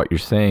content of what you're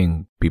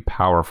saying be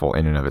powerful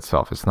in and of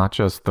itself. It's not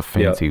just the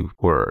fancy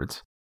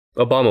words.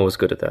 Obama was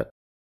good at that.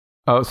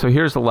 Oh, so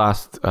here's the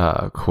last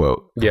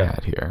quote I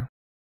had here.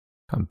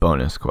 A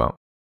bonus quote.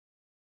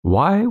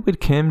 Why would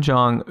Kim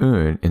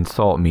Jong-un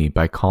insult me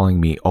by calling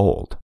me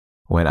old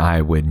when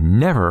I would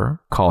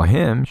never call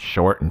him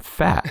short and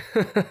fat?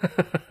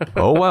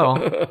 Oh, well.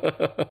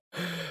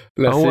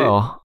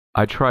 Well.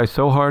 I try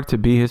so hard to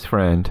be his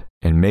friend,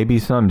 and maybe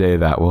someday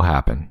that will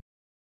happen.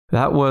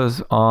 That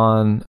was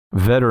on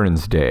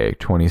Veterans Day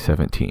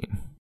 2017.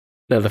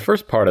 Now, the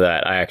first part of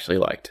that I actually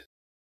liked.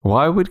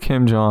 Why would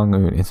Kim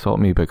Jong-un insult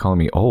me by calling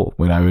me old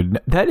when I would...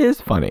 That is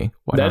funny.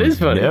 That is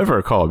funny.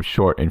 Never call him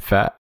short and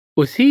fat.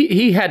 Was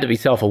he had to be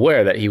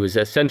self-aware that he was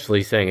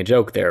essentially saying a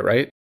joke there,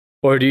 right?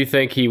 Or do you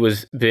think he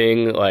was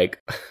being,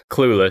 like,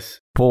 clueless?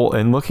 Well,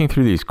 in looking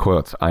through these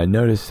quotes, I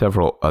noticed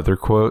several other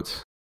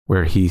quotes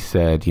where he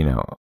said,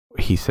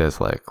 he says,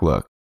 like,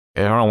 look,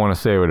 I don't want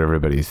to say what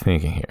everybody's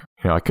thinking here.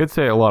 I could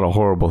say a lot of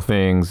horrible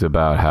things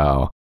about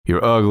how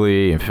you're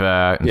ugly and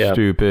fat and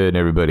stupid and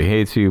everybody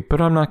hates you,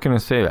 but I'm not going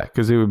to say that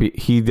because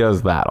he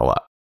does that a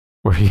lot.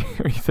 Where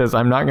he says,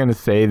 I'm not going to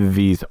say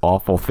these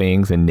awful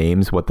things and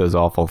names what those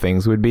awful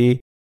things would be.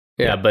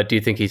 Yeah, but do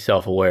you think he's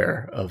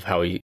self-aware of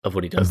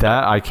what he does?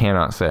 That I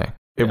cannot say.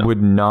 It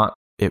would not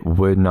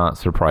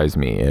surprise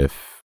me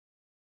if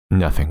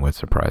nothing would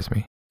surprise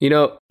me.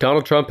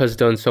 Donald Trump has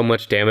done so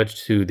much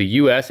damage to the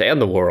US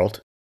and the world,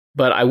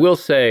 but I will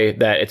say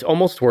that it's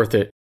almost worth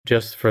it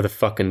just for the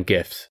fucking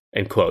gifts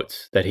and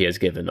quotes that he has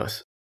given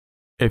us.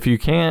 If you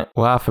can't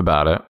laugh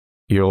about it,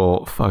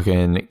 you'll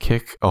fucking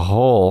kick a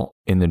hole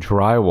in the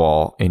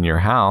drywall in your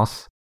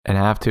house and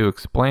have to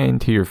explain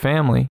to your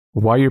family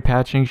why you're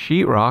patching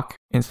sheetrock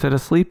instead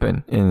of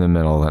sleeping in the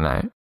middle of the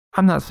night.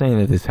 I'm not saying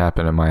that this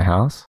happened in my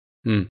house.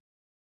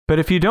 But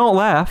if you don't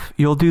laugh,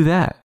 you'll do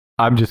that.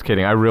 I'm just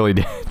kidding. I really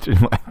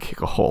didn't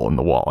kick a hole in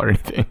the wall or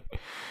anything.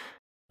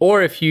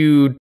 Or if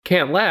you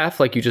can't laugh,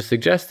 like you just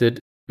suggested,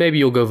 maybe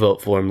you'll go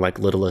vote for him like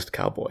Littlest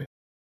Cowboy.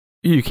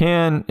 You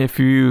can if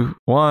you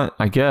want,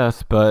 I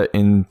guess, but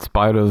in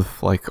spite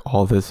of like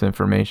all this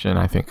information,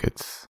 I think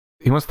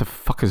he wants to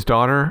fuck his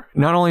daughter.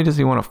 Not only does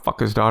he want to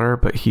fuck his daughter,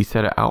 but he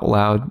said it out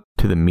loud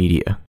to the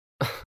media.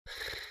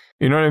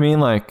 You know what I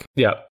mean? Like,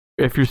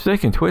 if you're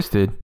sick and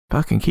twisted,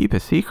 fucking keep a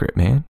secret,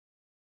 man.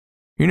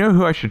 You know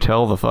who I should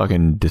tell the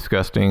fucking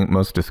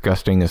most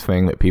disgustingest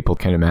thing that people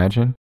can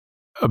imagine?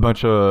 A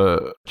bunch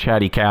of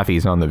chatty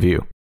Cathys on The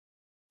View.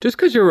 Just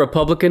because you're a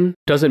Republican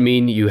doesn't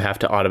mean you have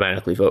to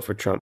automatically vote for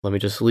Trump. Let me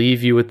just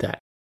leave you with that.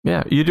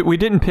 Yeah, we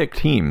didn't pick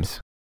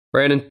teams.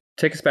 Brandon,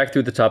 take us back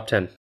through the top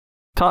 10.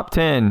 Top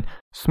 10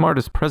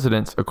 smartest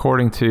presidents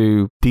according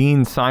to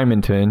Dean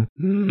Simonton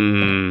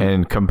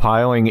and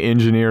compiling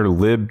engineer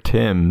Lib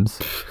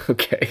Tims.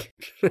 Okay.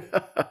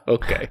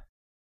 Okay.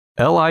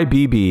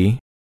 LIBB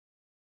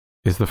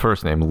is the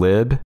first name,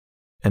 Lib,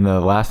 and the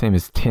last name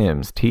is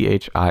Tims,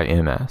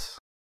 THIMS.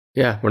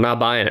 Yeah, we're not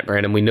buying it,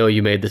 Brandon. We know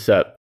you made this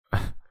up.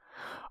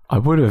 I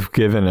would have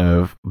given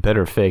a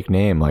better fake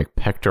name like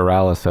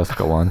Pectoralis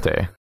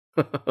Escalante.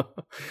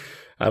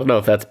 I don't know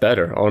if that's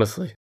better,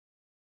 honestly.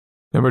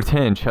 Number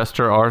 10,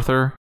 Chester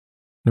Arthur.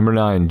 Number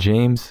 9,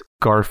 James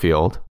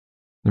Garfield.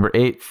 Number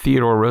 8,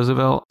 Theodore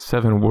Roosevelt.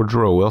 7,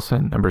 Woodrow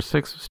Wilson. Number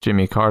 6 was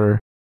Jimmy Carter.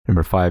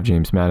 Number 5,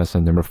 James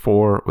Madison. Number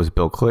 4 was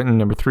Bill Clinton.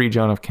 Number 3,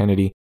 John F.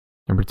 Kennedy.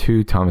 Number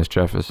 2, Thomas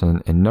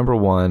Jefferson. And number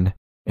 1,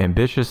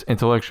 ambitious,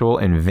 intellectual,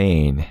 and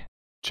vain,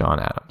 John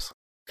Adams.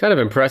 Kind of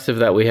impressive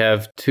that we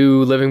have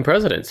 2 living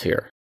presidents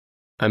here.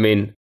 I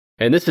mean,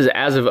 and this is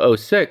as of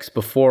 2006,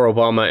 before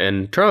Obama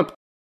and Trump.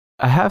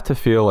 I have to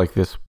feel like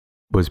this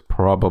was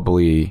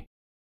probably...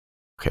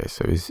 Okay,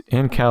 so he's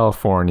in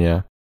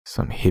California,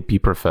 some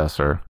hippie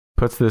professor,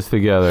 puts this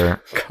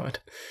together. God.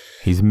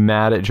 He's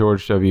mad at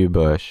George W.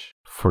 Bush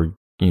for,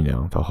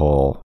 the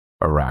whole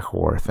Iraq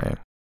war thing.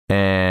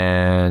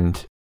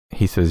 And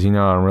he says,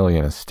 I'm really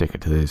going to stick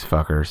it to these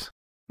fuckers.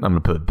 I'm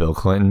going to put Bill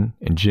Clinton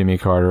and Jimmy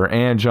Carter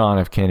and John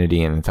F.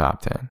 Kennedy in the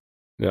top 10.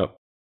 Yep.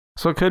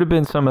 So it could have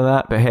been some of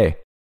that, but hey.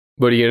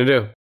 What are you going to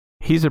do?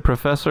 He's a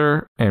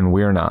professor and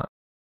we're not.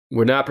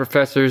 We're not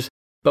professors,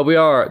 but we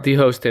are the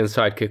host and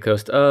sidekick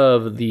host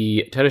of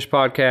the Tennis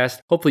Podcast.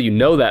 Hopefully you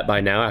know that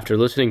by now after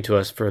listening to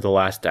us for the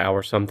last hour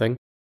or something.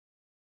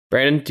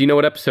 Brandon, do you know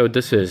what episode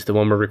this is, the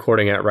one we're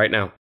recording at right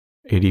now?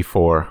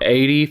 84.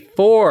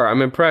 84.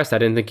 I'm impressed. I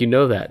didn't think you'd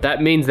know that.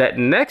 That means that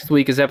next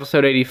week is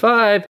episode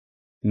 85.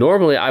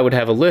 Normally I would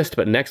have a list,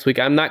 but next week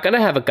I'm not going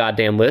to have a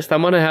goddamn list.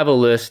 I'm going to have a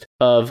list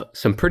of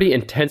some pretty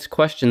intense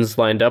questions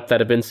lined up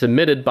that have been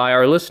submitted by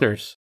our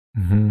listeners.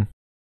 Mm-hmm.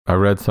 I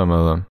read some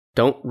of them.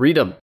 Don't read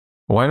them.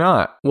 Why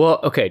not? Well,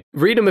 okay.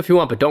 Read them if you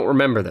want, but don't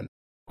remember them.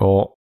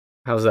 Well,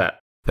 how's that?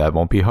 That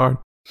won't be hard.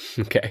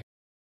 Okay.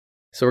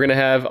 So we're going to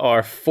have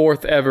our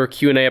 4th ever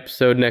Q&A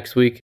episode next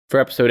week for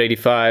episode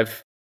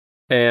 85.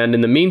 And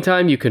in the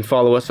meantime, you can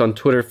follow us on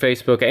Twitter,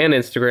 Facebook, and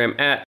Instagram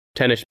at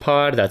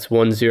TennishPod. That's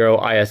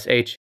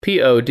 10ISHPOD.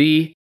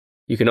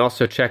 You can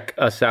also check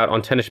us out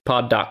on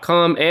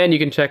TennishPod.com, and you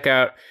can check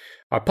out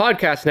our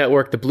podcast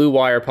network, the Blue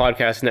Wire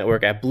Podcast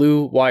Network, at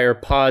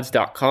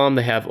BlueWirePods.com.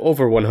 They have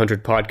over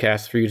 100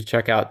 podcasts for you to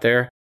check out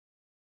there.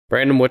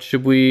 Brandon,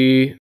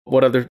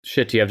 what other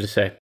shit do you have to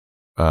say?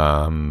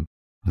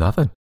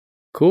 Nothing.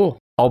 Cool.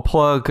 I'll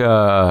plug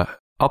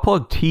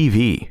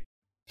TV.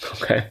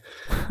 Okay.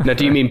 Now,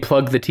 do you mean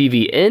plug the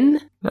TV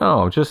in?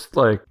 No, just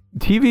like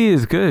TV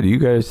is good. You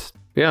guys,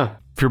 yeah.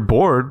 If you're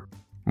bored,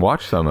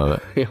 watch some of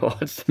it. You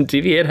watch some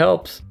TV. It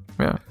helps.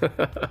 Yeah.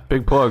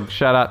 Big plug.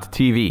 Shout out to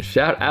TV.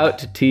 Shout out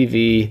to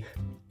TV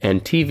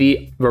and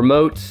TV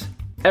remotes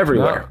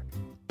everywhere.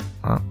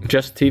 No.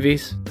 Just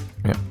TVs?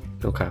 Yeah.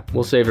 Okay.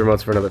 We'll save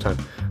remotes for another time.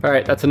 All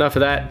right. That's enough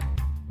of that.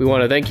 We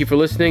want to thank you for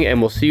listening, and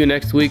we'll see you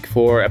next week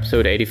for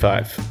episode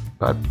 85.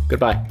 Bye.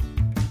 Goodbye.